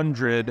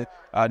 300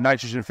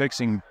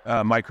 nitrogen-fixing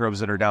microbes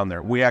that are down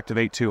there. We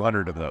activate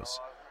 200 of those.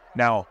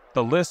 Now,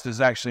 the list is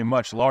actually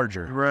much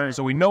larger. Right.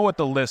 So we know what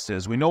the list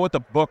is. We know what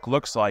the book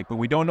looks like, but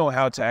we don't know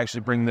how to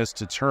actually bring this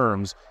to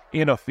terms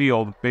in a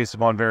field based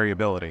upon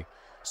variability.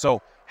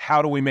 So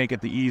how do we make it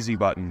the easy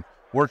button?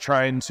 We're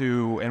trying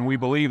to, and we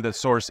believe that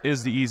Source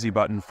is the easy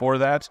button for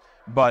that.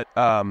 But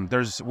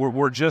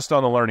we're just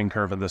on the learning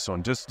curve in this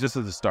one, just at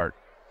the start.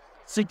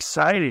 It's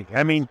exciting.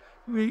 I mean,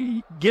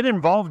 get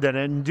involved in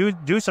it and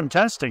do some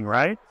testing,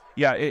 right?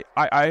 Yeah,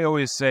 I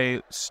always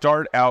say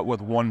start out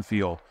with one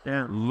field.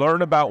 Yeah.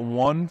 Learn about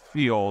one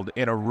field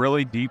in a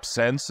really deep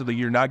sense so that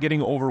you're not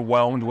getting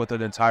overwhelmed with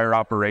an entire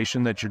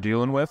operation that you're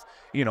dealing with,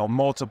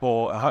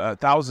 multiple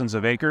thousands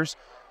of acres.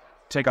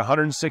 Take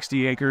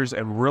 160 acres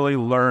and really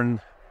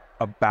learn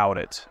about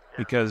it,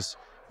 because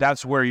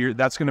that's going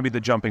to be the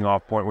jumping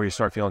off point where you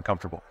start feeling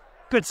comfortable.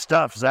 Good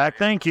stuff, Zach.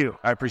 Thank you.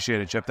 I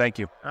appreciate it, Chip. Thank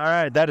you. All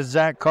right. That is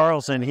Zach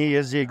Carlson. He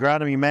is the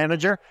agronomy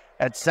manager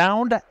at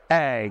Sound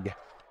Ag.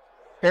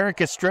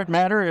 Erica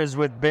Strittmatter is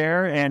with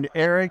Bear, and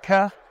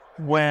Erica,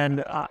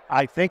 when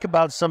I think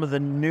about some of the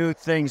new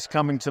things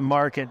coming to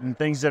market and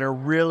things that are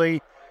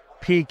really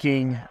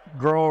piquing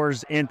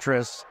growers'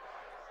 interest,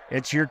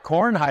 it's your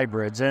corn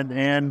hybrids and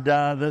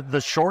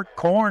the short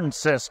corn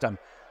system.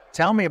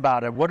 Tell me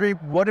about it. What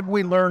have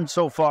we learned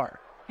so far?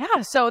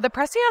 Yeah, so the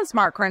Preceon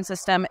Smart Corn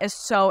System is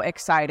so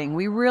exciting.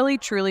 We really,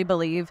 truly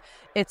believe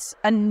it's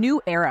a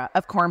new era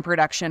of corn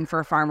production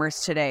for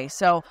farmers today.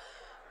 So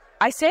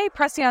I say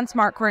Preceon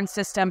Smart Corn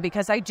System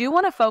because I do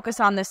want to focus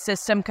on the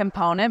system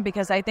component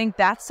because I think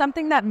that's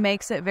something that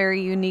makes it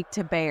very unique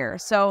to Bayer.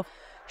 So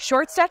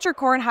short stature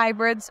corn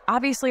hybrids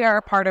obviously are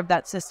a part of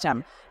that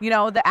system. You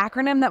know, the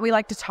acronym that we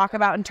like to talk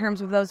about in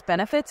terms of those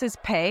benefits is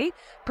PAY,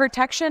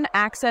 protection,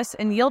 access,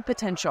 and yield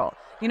potential.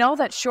 You know,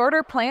 that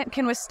shorter plant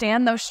can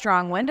withstand those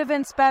strong wind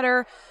events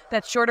better.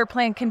 That shorter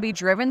plant can be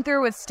driven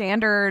through with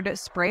standard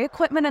spray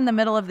equipment in the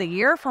middle of the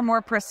year for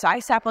more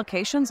precise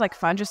applications like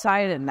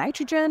fungicide and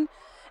nitrogen.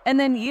 And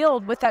then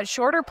yield, with that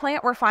shorter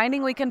plant, we're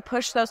finding we can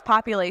push those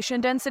population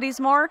densities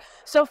more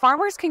so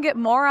farmers can get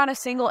more on a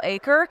single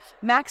acre,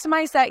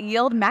 maximize that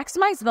yield,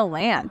 maximize the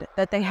land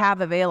that they have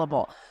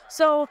available.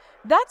 So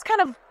that's kind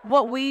of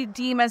what we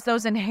deem as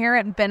those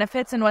inherent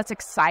benefits and what's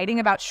exciting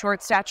about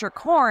short stature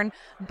corn.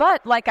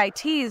 But like I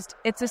teased,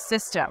 it's a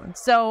system.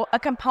 So a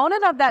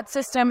component of that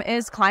system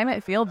is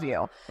climate field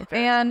view.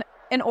 Okay. And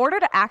in order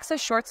to access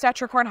short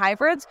stature corn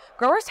hybrids,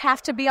 growers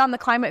have to be on the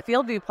Climate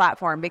Field View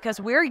platform because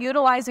we're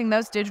utilizing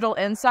those digital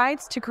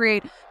insights to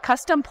create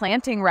custom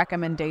planting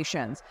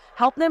recommendations,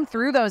 help them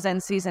through those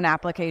in-season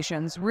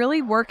applications,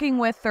 really working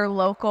with their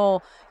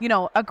local,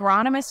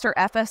 agronomist or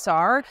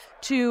FSR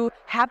to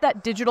have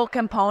that digital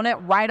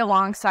component right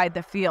alongside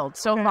the field.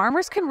 So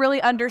farmers can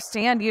really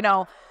understand,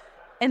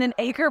 in an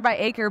acre by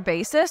acre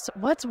basis,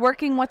 what's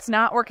working, what's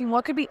not working,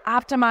 what could be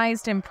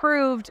optimized,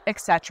 improved,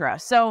 etc.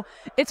 So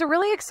it's a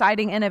really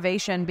exciting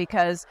innovation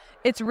because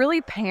it's really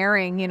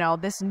pairing,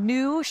 this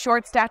new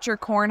short stature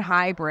corn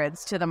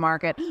hybrids to the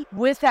market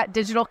with that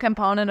digital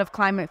component of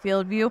Climate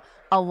Field View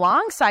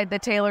alongside the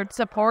tailored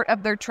support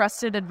of their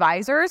trusted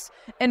advisors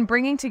and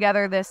bringing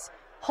together this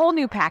whole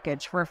new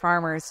package for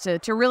farmers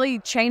to really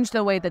change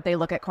the way that they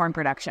look at corn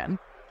production.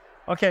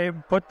 Okay,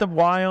 put the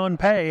Y on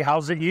pay.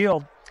 How's it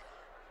yield?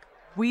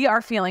 We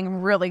are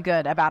feeling really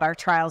good about our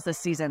trials this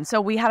season. So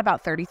we had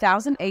about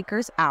 30,000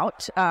 acres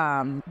out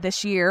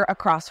this year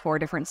across 4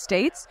 different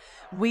states.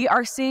 We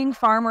are seeing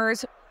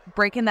farmers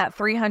breaking that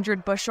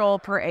 300 bushel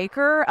per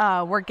acre.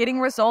 We're getting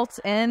results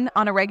in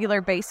on a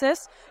regular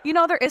basis.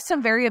 There is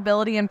some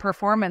variability in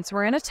performance.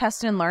 We're in a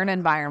test and learn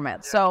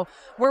environment. So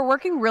we're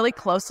working really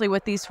closely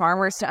with these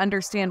farmers to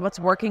understand what's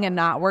working and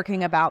not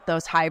working about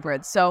those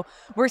hybrids. So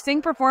we're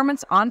seeing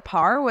performance on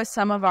par with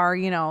some of our,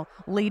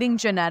 leading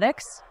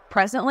genetics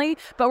presently,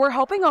 but we're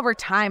hoping over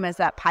time as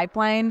that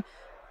pipeline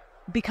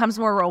becomes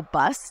more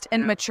robust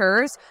and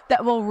matures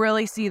that we'll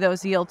really see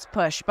those yields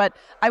push. But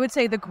I would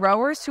say the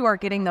growers who are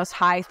getting those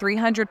high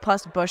 300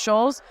 plus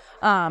bushels,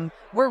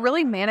 we're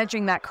really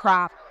managing that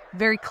crop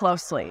very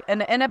closely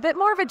and in a bit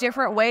more of a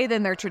different way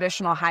than their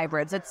traditional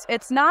hybrids.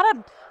 It's not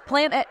a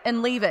plant it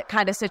and leave it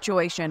kind of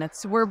situation.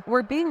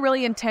 We're being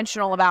really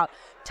intentional about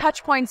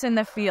touch points in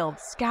the field,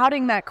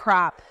 scouting that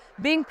crop,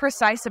 being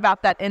precise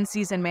about that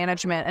in-season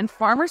management, and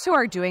farmers who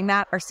are doing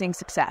that are seeing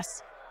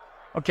success.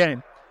 Okay.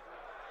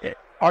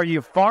 Are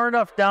you far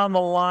enough down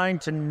the line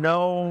to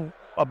know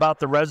about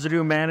the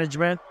residue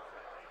management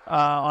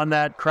on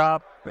that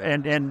crop?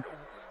 And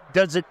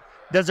does it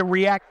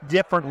react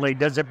differently?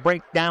 Does it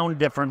break down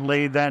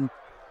differently than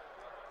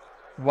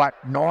what,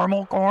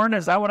 normal corn?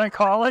 Is that what I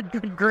call it?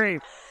 Good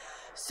grief.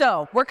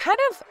 So we're kind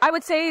of, I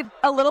would say,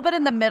 a little bit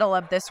in the middle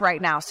of this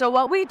right now. So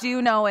what we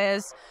do know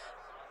is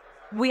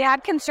we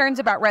had concerns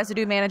about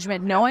residue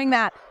management, knowing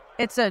that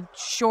it's a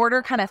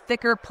shorter, kind of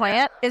thicker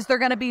plant. Is there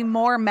going to be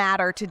more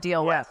matter to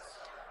deal with?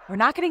 We're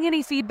not getting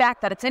any feedback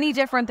that it's any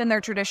different than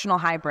their traditional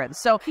hybrids.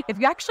 So if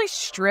you actually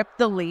strip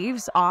the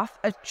leaves off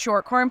a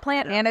short corn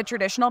plant and a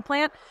traditional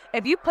plant,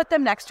 if you put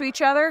them next to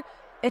each other,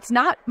 it's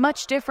not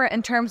much different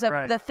in terms of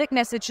the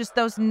thickness. It's just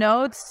those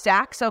nodes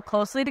stack so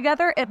closely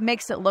together, it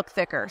makes it look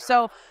thicker.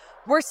 So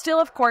we're still,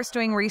 of course,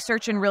 doing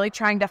research and really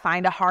trying to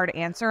find a hard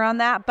answer on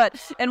that.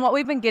 And what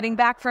we've been getting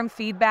back from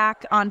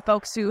feedback on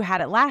folks who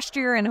had it last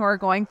year and who are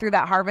going through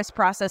that harvest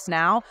process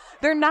now,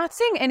 they're not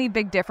seeing any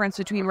big difference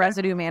between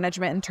residue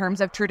management in terms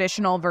of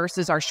traditional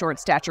versus our short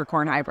stature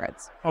corn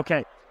hybrids.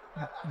 Okay.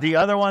 The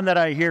other one that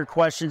I hear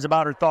questions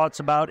about or thoughts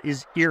about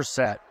is ear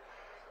set.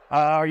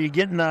 Are you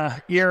getting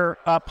the ear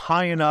up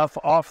high enough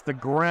off the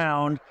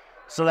ground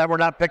so that we're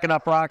not picking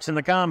up rocks in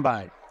the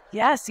combine?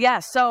 Yes.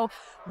 So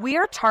we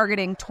are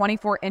targeting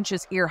 24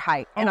 inches ear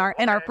height in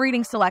our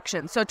breeding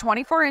selection. So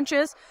 24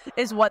 inches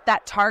is what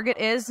that target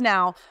is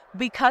now.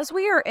 Because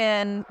we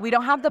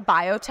don't have the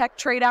biotech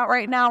trait out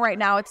right now. Right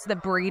now it's the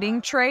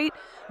breeding trait.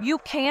 You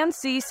can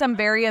see some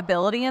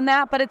variability in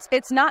that, but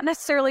it's not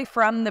necessarily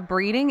from the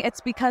breeding.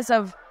 It's because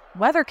of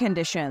weather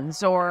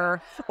conditions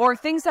or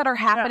things that are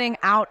happening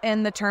out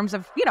in the terms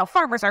of,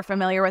 farmers are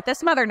familiar with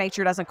this. Mother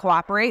Nature doesn't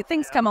cooperate.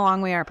 Things come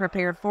along we aren't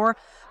prepared for.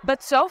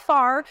 But so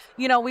far,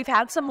 we've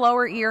had some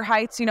lower ear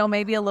heights,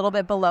 maybe a little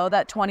bit below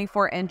that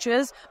 24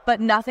 inches, but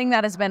nothing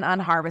that has been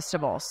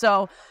unharvestable.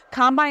 So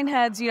combine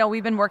heads,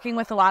 we've been working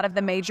with a lot of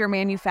the major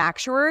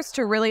manufacturers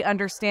to really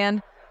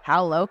understand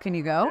how low can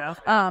you go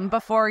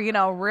before,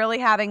 really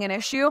having an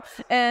issue.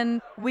 And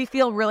we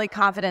feel really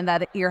confident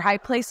that ear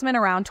height placement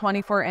around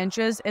 24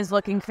 inches is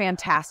looking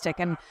fantastic.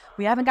 And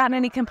we haven't gotten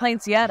any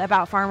complaints yet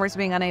about farmers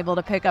being unable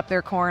to pick up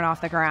their corn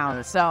off the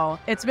ground. So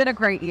it's been a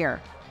great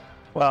year.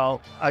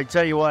 Well, I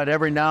tell you what,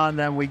 every now and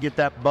then we get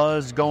that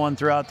buzz going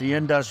throughout the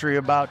industry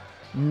about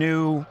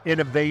new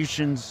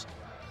innovations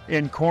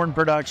in corn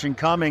production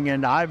coming,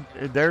 and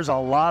there's a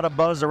lot of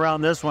buzz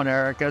around this one,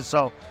 Erica.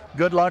 So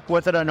good luck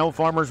with it. I know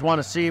farmers want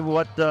to see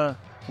what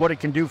it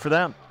can do for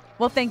them.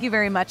 Well, thank you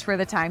very much for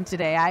the time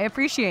today. I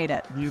appreciate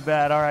it. You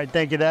bet. All right,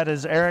 thank you. That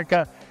is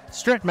Erica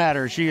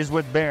Strittmatter. She is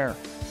with Bayer.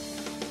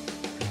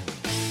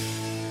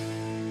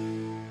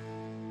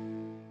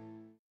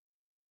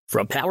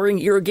 From powering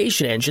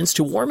irrigation engines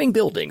to warming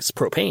buildings,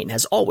 propane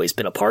has always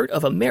been a part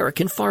of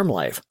American farm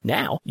life.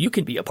 Now, you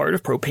can be a part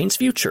of propane's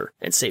future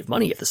and save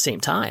money at the same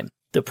time.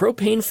 The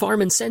Propane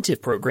Farm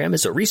Incentive Program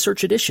is a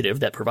research initiative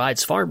that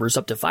provides farmers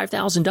up to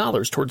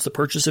 $5,000 towards the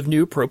purchase of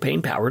new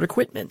propane-powered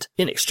equipment.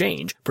 In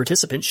exchange,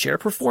 participants share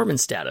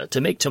performance data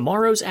to make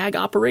tomorrow's ag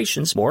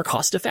operations more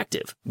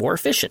cost-effective, more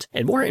efficient,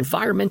 and more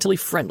environmentally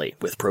friendly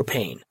with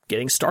propane.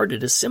 Getting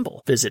started is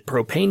simple. Visit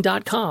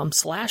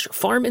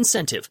propane.com/farm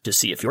incentive to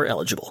see if you're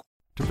eligible.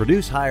 To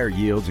produce higher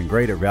yields and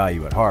greater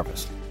value at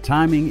harvest,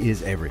 timing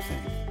is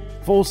everything.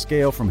 Full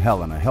Scale from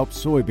Helena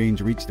helps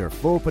soybeans reach their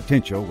full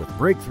potential with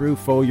breakthrough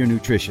foliar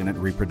nutrition and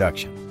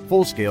reproduction.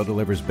 Full Scale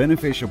delivers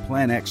beneficial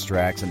plant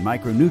extracts and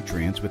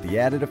micronutrients with the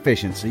added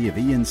efficiency of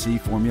ENC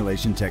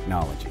formulation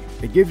technology.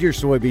 It gives your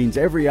soybeans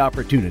every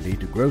opportunity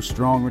to grow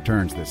strong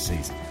returns this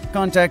season.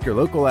 Contact your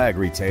local ag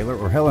retailer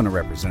or Helena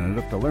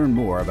representative to learn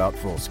more about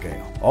Full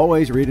Scale.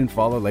 Always read and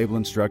follow label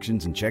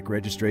instructions and check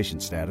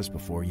registration status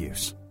before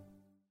use.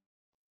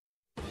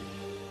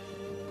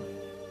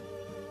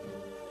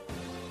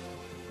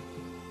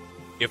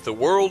 If the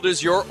world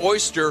is your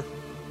oyster,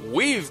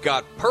 we've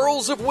got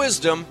pearls of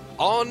wisdom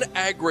on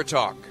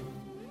AgriTalk.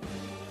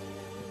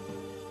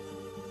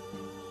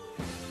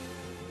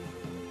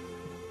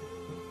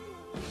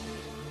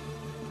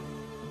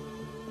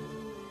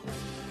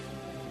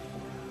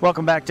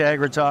 Welcome back to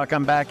AgriTalk.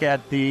 I'm back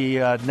at the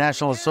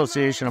National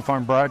Association of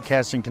Farm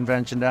Broadcasting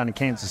Convention down in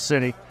Kansas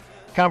City.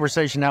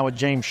 Conversation now with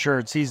James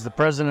Schertz. He's the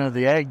president of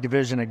the Ag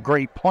Division at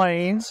Great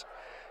Plains.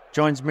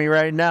 Joins me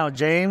right now.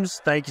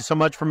 James, thank you so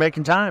much for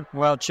making time.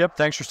 Well, Chip,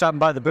 thanks for stopping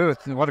by the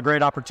booth. What a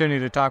great opportunity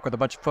to talk with a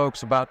bunch of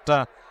folks about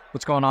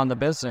what's going on in the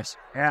business.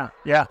 Yeah.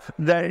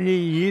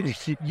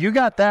 You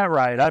got that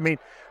right. I mean,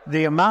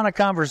 the amount of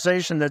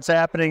conversation that's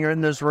happening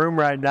in this room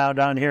right now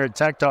down here at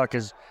Tech Talk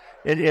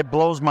it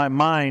blows my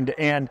mind.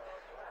 And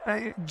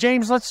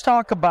James, let's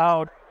talk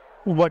about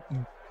what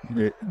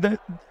the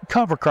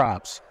cover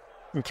crops,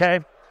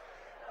 okay?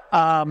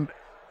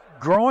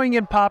 Growing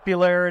in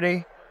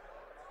popularity,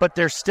 but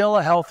there's still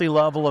a healthy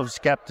level of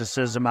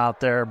skepticism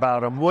out there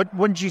about them.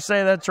 Wouldn't you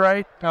say that's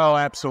right? Oh,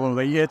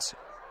 absolutely. It's,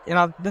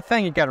 the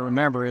thing you got to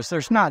remember is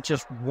there's not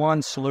just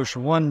one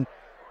solution, one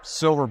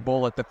silver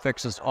bullet that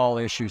fixes all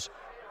issues.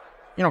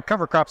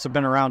 Cover crops have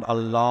been around a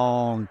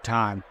long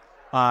time.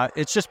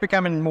 It's just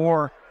becoming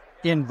more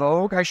in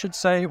vogue, I should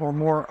say, or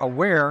more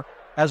aware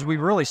as we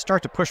really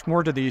start to push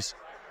more to these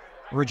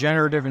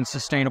regenerative and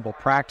sustainable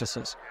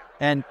practices.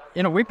 And,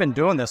 we've been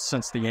doing this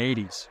since the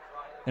 80s.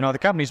 The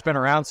company's been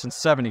around since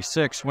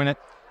 76. When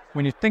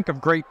you think of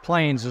Great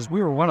Plains, as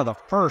we were one of the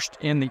first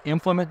in the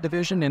implement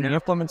division, in the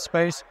implement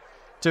space,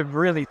 to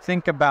really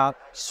think about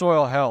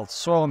soil health,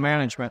 soil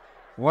management.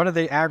 What are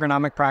the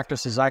agronomic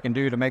practices I can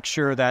do to make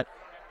sure that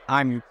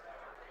I'm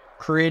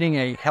creating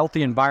a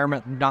healthy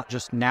environment, not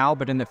just now,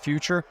 but in the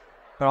future,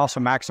 but also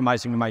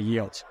maximizing my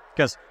yields?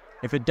 Because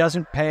if it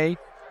doesn't pay,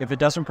 if it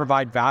doesn't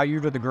provide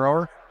value to the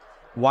grower,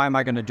 why am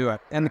I going to do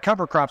it? And the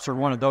cover crops are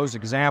one of those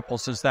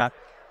examples, is that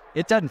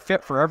it doesn't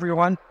fit for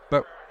everyone,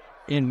 but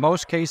in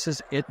most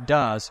cases it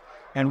does.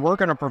 And we're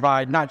going to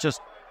provide not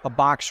just a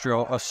box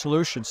drill, a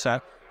solution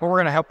set, but we're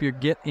going to help you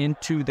get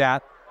into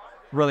that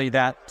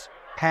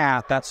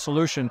path, that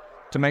solution,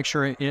 to make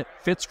sure it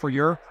fits for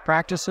your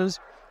practices,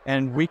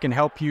 and we can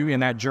help you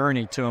in that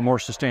journey to a more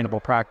sustainable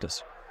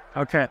practice.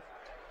 Okay.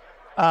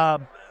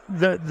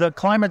 The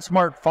Climate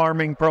Smart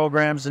Farming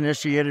programs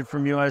initiated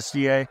from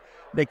USDA,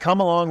 they come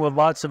along with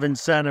lots of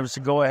incentives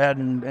to go ahead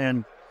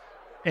and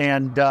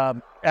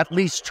at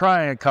least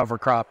try a cover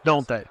crop,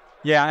 don't they?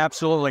 Yeah,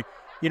 absolutely.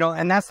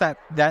 And that's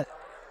that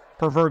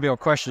proverbial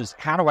question is,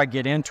 how do I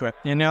get into it?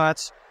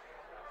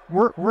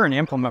 We're an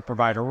implement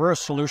provider. We're a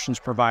solutions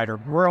provider.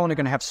 We're only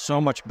going to have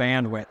so much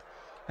bandwidth.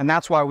 And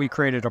that's why we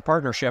created a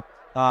partnership,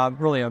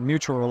 really a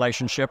mutual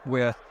relationship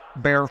with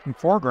Bayer from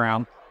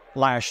Foreground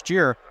last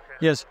year,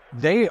 is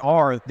they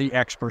are the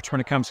experts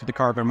when it comes to the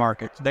carbon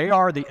market. They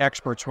are the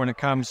experts when it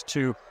comes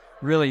to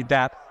really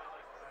that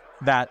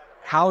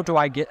how do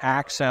I get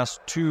access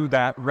to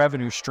that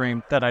revenue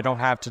stream that I don't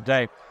have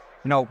today?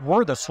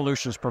 We're the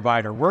solutions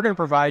provider. We're going to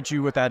provide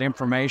you with that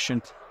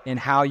information in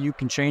how you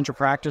can change your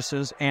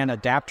practices and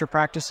adapt your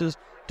practices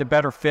to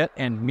better fit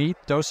and meet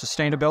those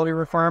sustainability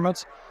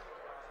requirements.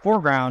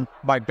 Foreground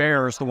by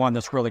Bayer is the one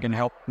that's really going to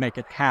help make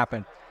it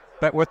happen.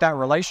 But with that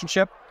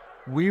relationship,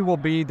 we will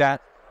be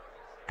that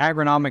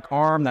agronomic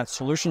arm, that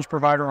solutions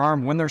provider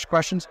arm. When there's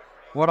questions,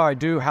 what do I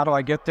do? How do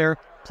I get there?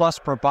 Plus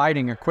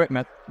providing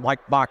equipment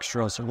like box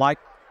drills, like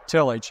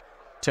tillage,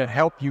 to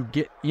help you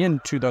get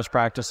into those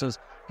practices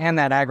and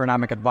that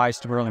agronomic advice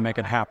to really make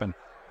it happen.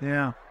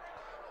 Yeah.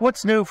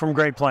 What's new from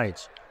Great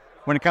Plains?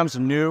 When it comes to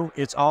new,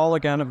 it's all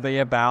going to be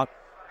about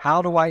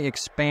how do I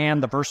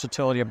expand the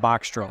versatility of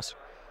box drills?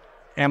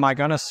 Am I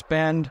going to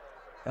spend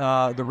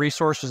the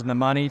resources and the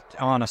money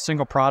on a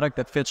single product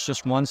that fits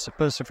just one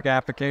specific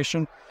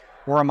application?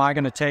 Or am I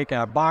going to take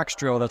a box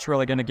drill that's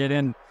really going to get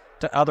into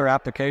other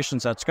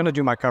applications that's going to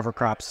do my cover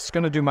crops, it's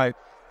going to do my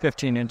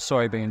 15-inch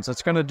soybeans,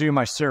 it's going to do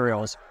my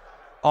cereals,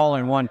 all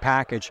in one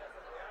package?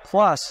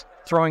 Plus,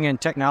 throwing in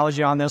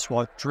technology on this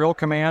with drill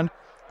command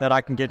that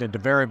I can get into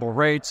variable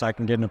rates, I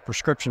can get into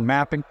prescription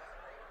mapping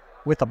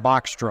with a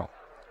box drill.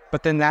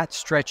 But then that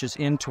stretches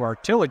into our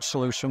tillage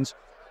solutions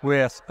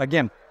with,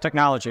 again,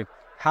 technology.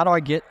 How do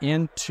I get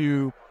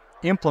into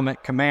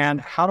implement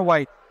command? How do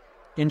I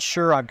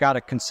ensure I've got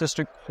a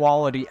consistent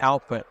quality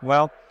output?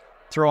 Well,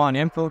 throw on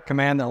input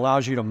command that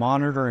allows you to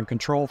monitor and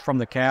control from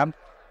the cab,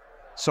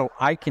 so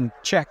I can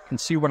check and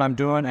see what I'm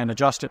doing and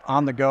adjust it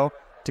on the go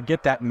to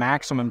get that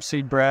maximum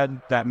seed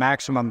bread, that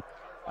maximum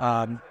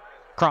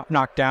crop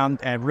knockdown,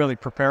 and really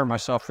prepare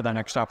myself for that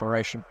next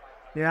operation.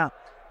 Yeah.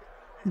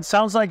 It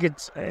sounds like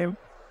it's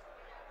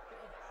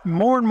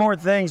more and more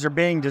things are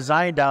being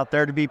designed out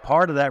there to be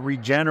part of that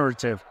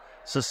regenerative,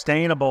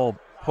 sustainable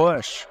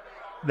push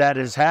that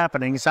is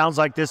happening. It sounds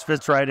like this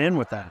fits right in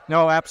with that.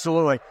 No,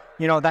 absolutely.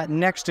 That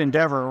next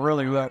endeavor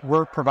really that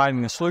we're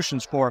providing the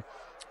solutions for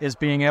is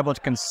being able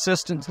to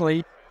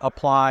consistently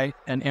apply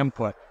an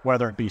input,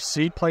 whether it be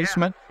seed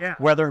placement,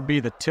 whether it be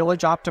the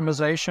tillage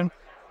optimization,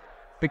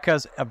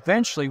 because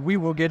eventually we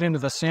will get into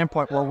the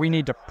standpoint where we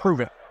need to prove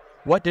it.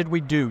 What did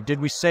we do?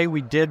 Did we say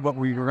we did what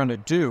we were going to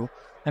do,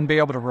 and be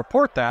able to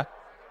report that,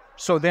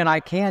 so then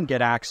I can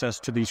get access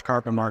to these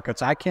carbon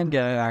markets. I can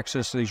get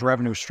access to these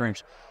revenue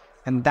streams.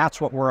 And that's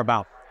what we're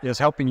about, is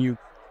helping you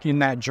in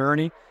that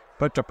journey,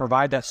 but to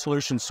provide that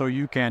solution so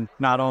you can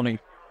not only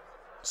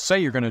say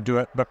you're going to do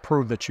it, but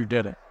prove that you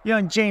did it. Yeah,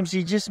 and James,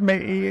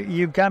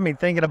 you got me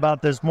thinking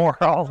about this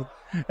more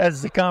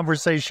as the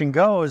conversation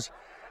goes.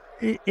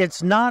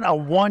 It's not a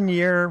 1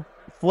 year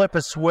flip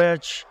a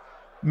switch,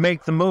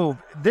 make the move.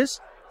 This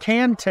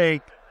can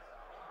take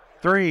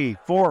 3,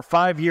 4,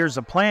 5 years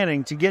of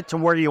planning to get to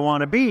where you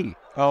want to be.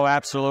 Oh,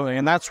 absolutely.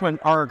 And that's when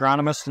our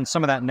agronomists and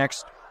some of that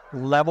next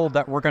level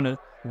that we're going to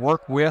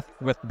work with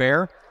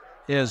Bayer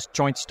is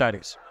joint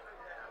studies.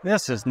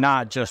 This is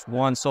not just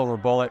one silver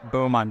bullet,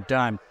 boom, I'm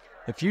done.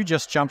 If you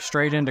just jump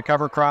straight into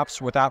cover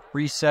crops without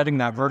resetting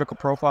that vertical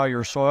profile of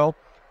your soil,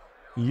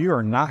 you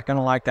are not going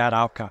to like that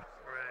outcome.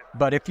 Right.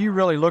 But if you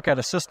really look at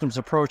a systems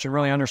approach and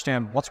really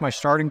understand what's my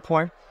starting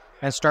point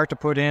and start to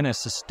put in a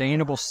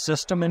sustainable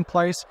system in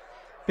place,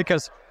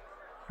 because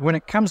when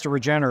it comes to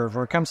regenerative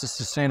or it comes to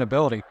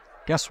sustainability,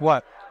 guess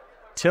what?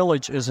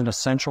 Tillage is an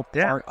essential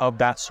part of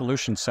that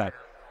solution set.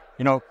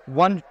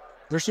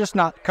 There's just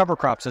not cover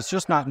crops. It's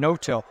just not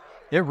no-till.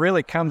 It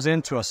really comes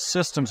into a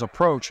systems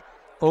approach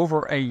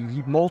over a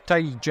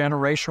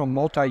multi-generational,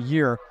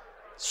 multi-year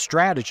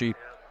strategy.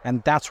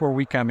 And that's where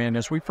we come in,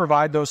 is we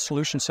provide those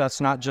solution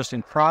sets, not just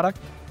in product,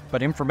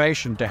 but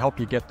information to help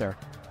you get there.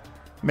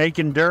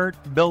 Making dirt,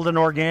 building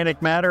organic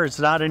matter, it's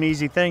not an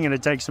easy thing, and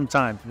it takes some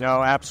time.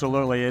 No,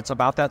 absolutely. It's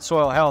about that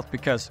soil health,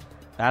 because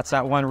that's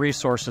that one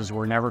resources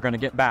we're never going to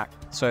get back.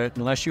 So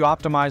unless you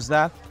optimize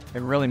that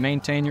and really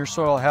maintain your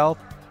soil health,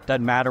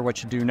 doesn't matter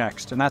what you do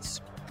next. And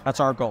that's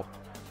our goal.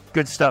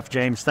 Good stuff,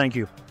 James. Thank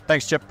you.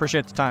 Thanks, Chip.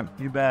 Appreciate the time.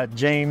 You bet.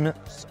 James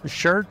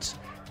Schertz,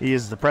 he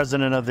is the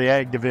president of the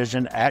Ag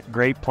Division at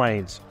Great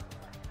Plains.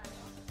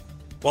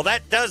 Well,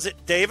 that does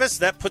it, Davis.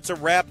 That puts a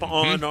wrap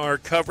on our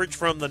coverage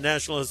from the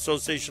National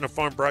Association of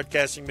Farm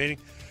Broadcasting meeting.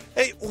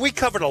 Hey, we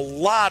covered a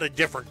lot of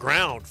different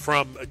ground,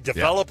 from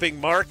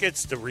developing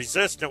markets to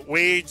resistant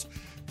weeds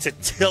to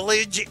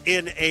tillage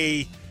in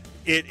a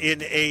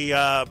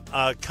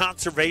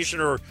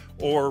conservation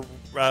or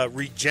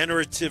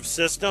regenerative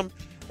system.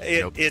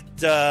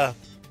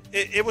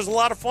 It was a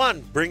lot of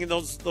fun bringing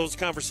those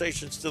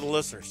conversations to the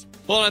listeners.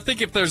 Well, I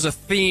think if there's a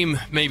theme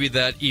maybe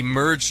that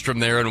emerged from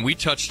there, and we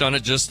touched on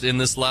it just in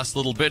this last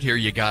little bit here,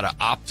 you got to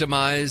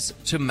optimize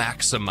to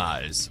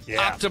maximize.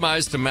 Yeah.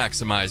 Optimize to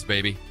maximize,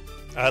 baby.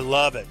 I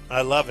love it.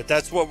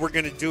 That's what we're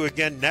going to do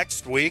again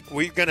next week.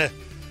 We're going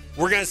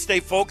to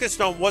stay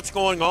focused on what's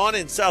going on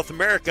in South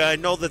America. I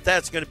know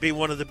that's going to be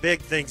one of the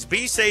big things.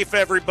 Be safe,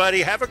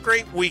 everybody. Have a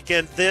great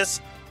weekend.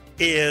 This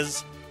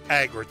is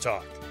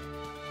AgriTalk.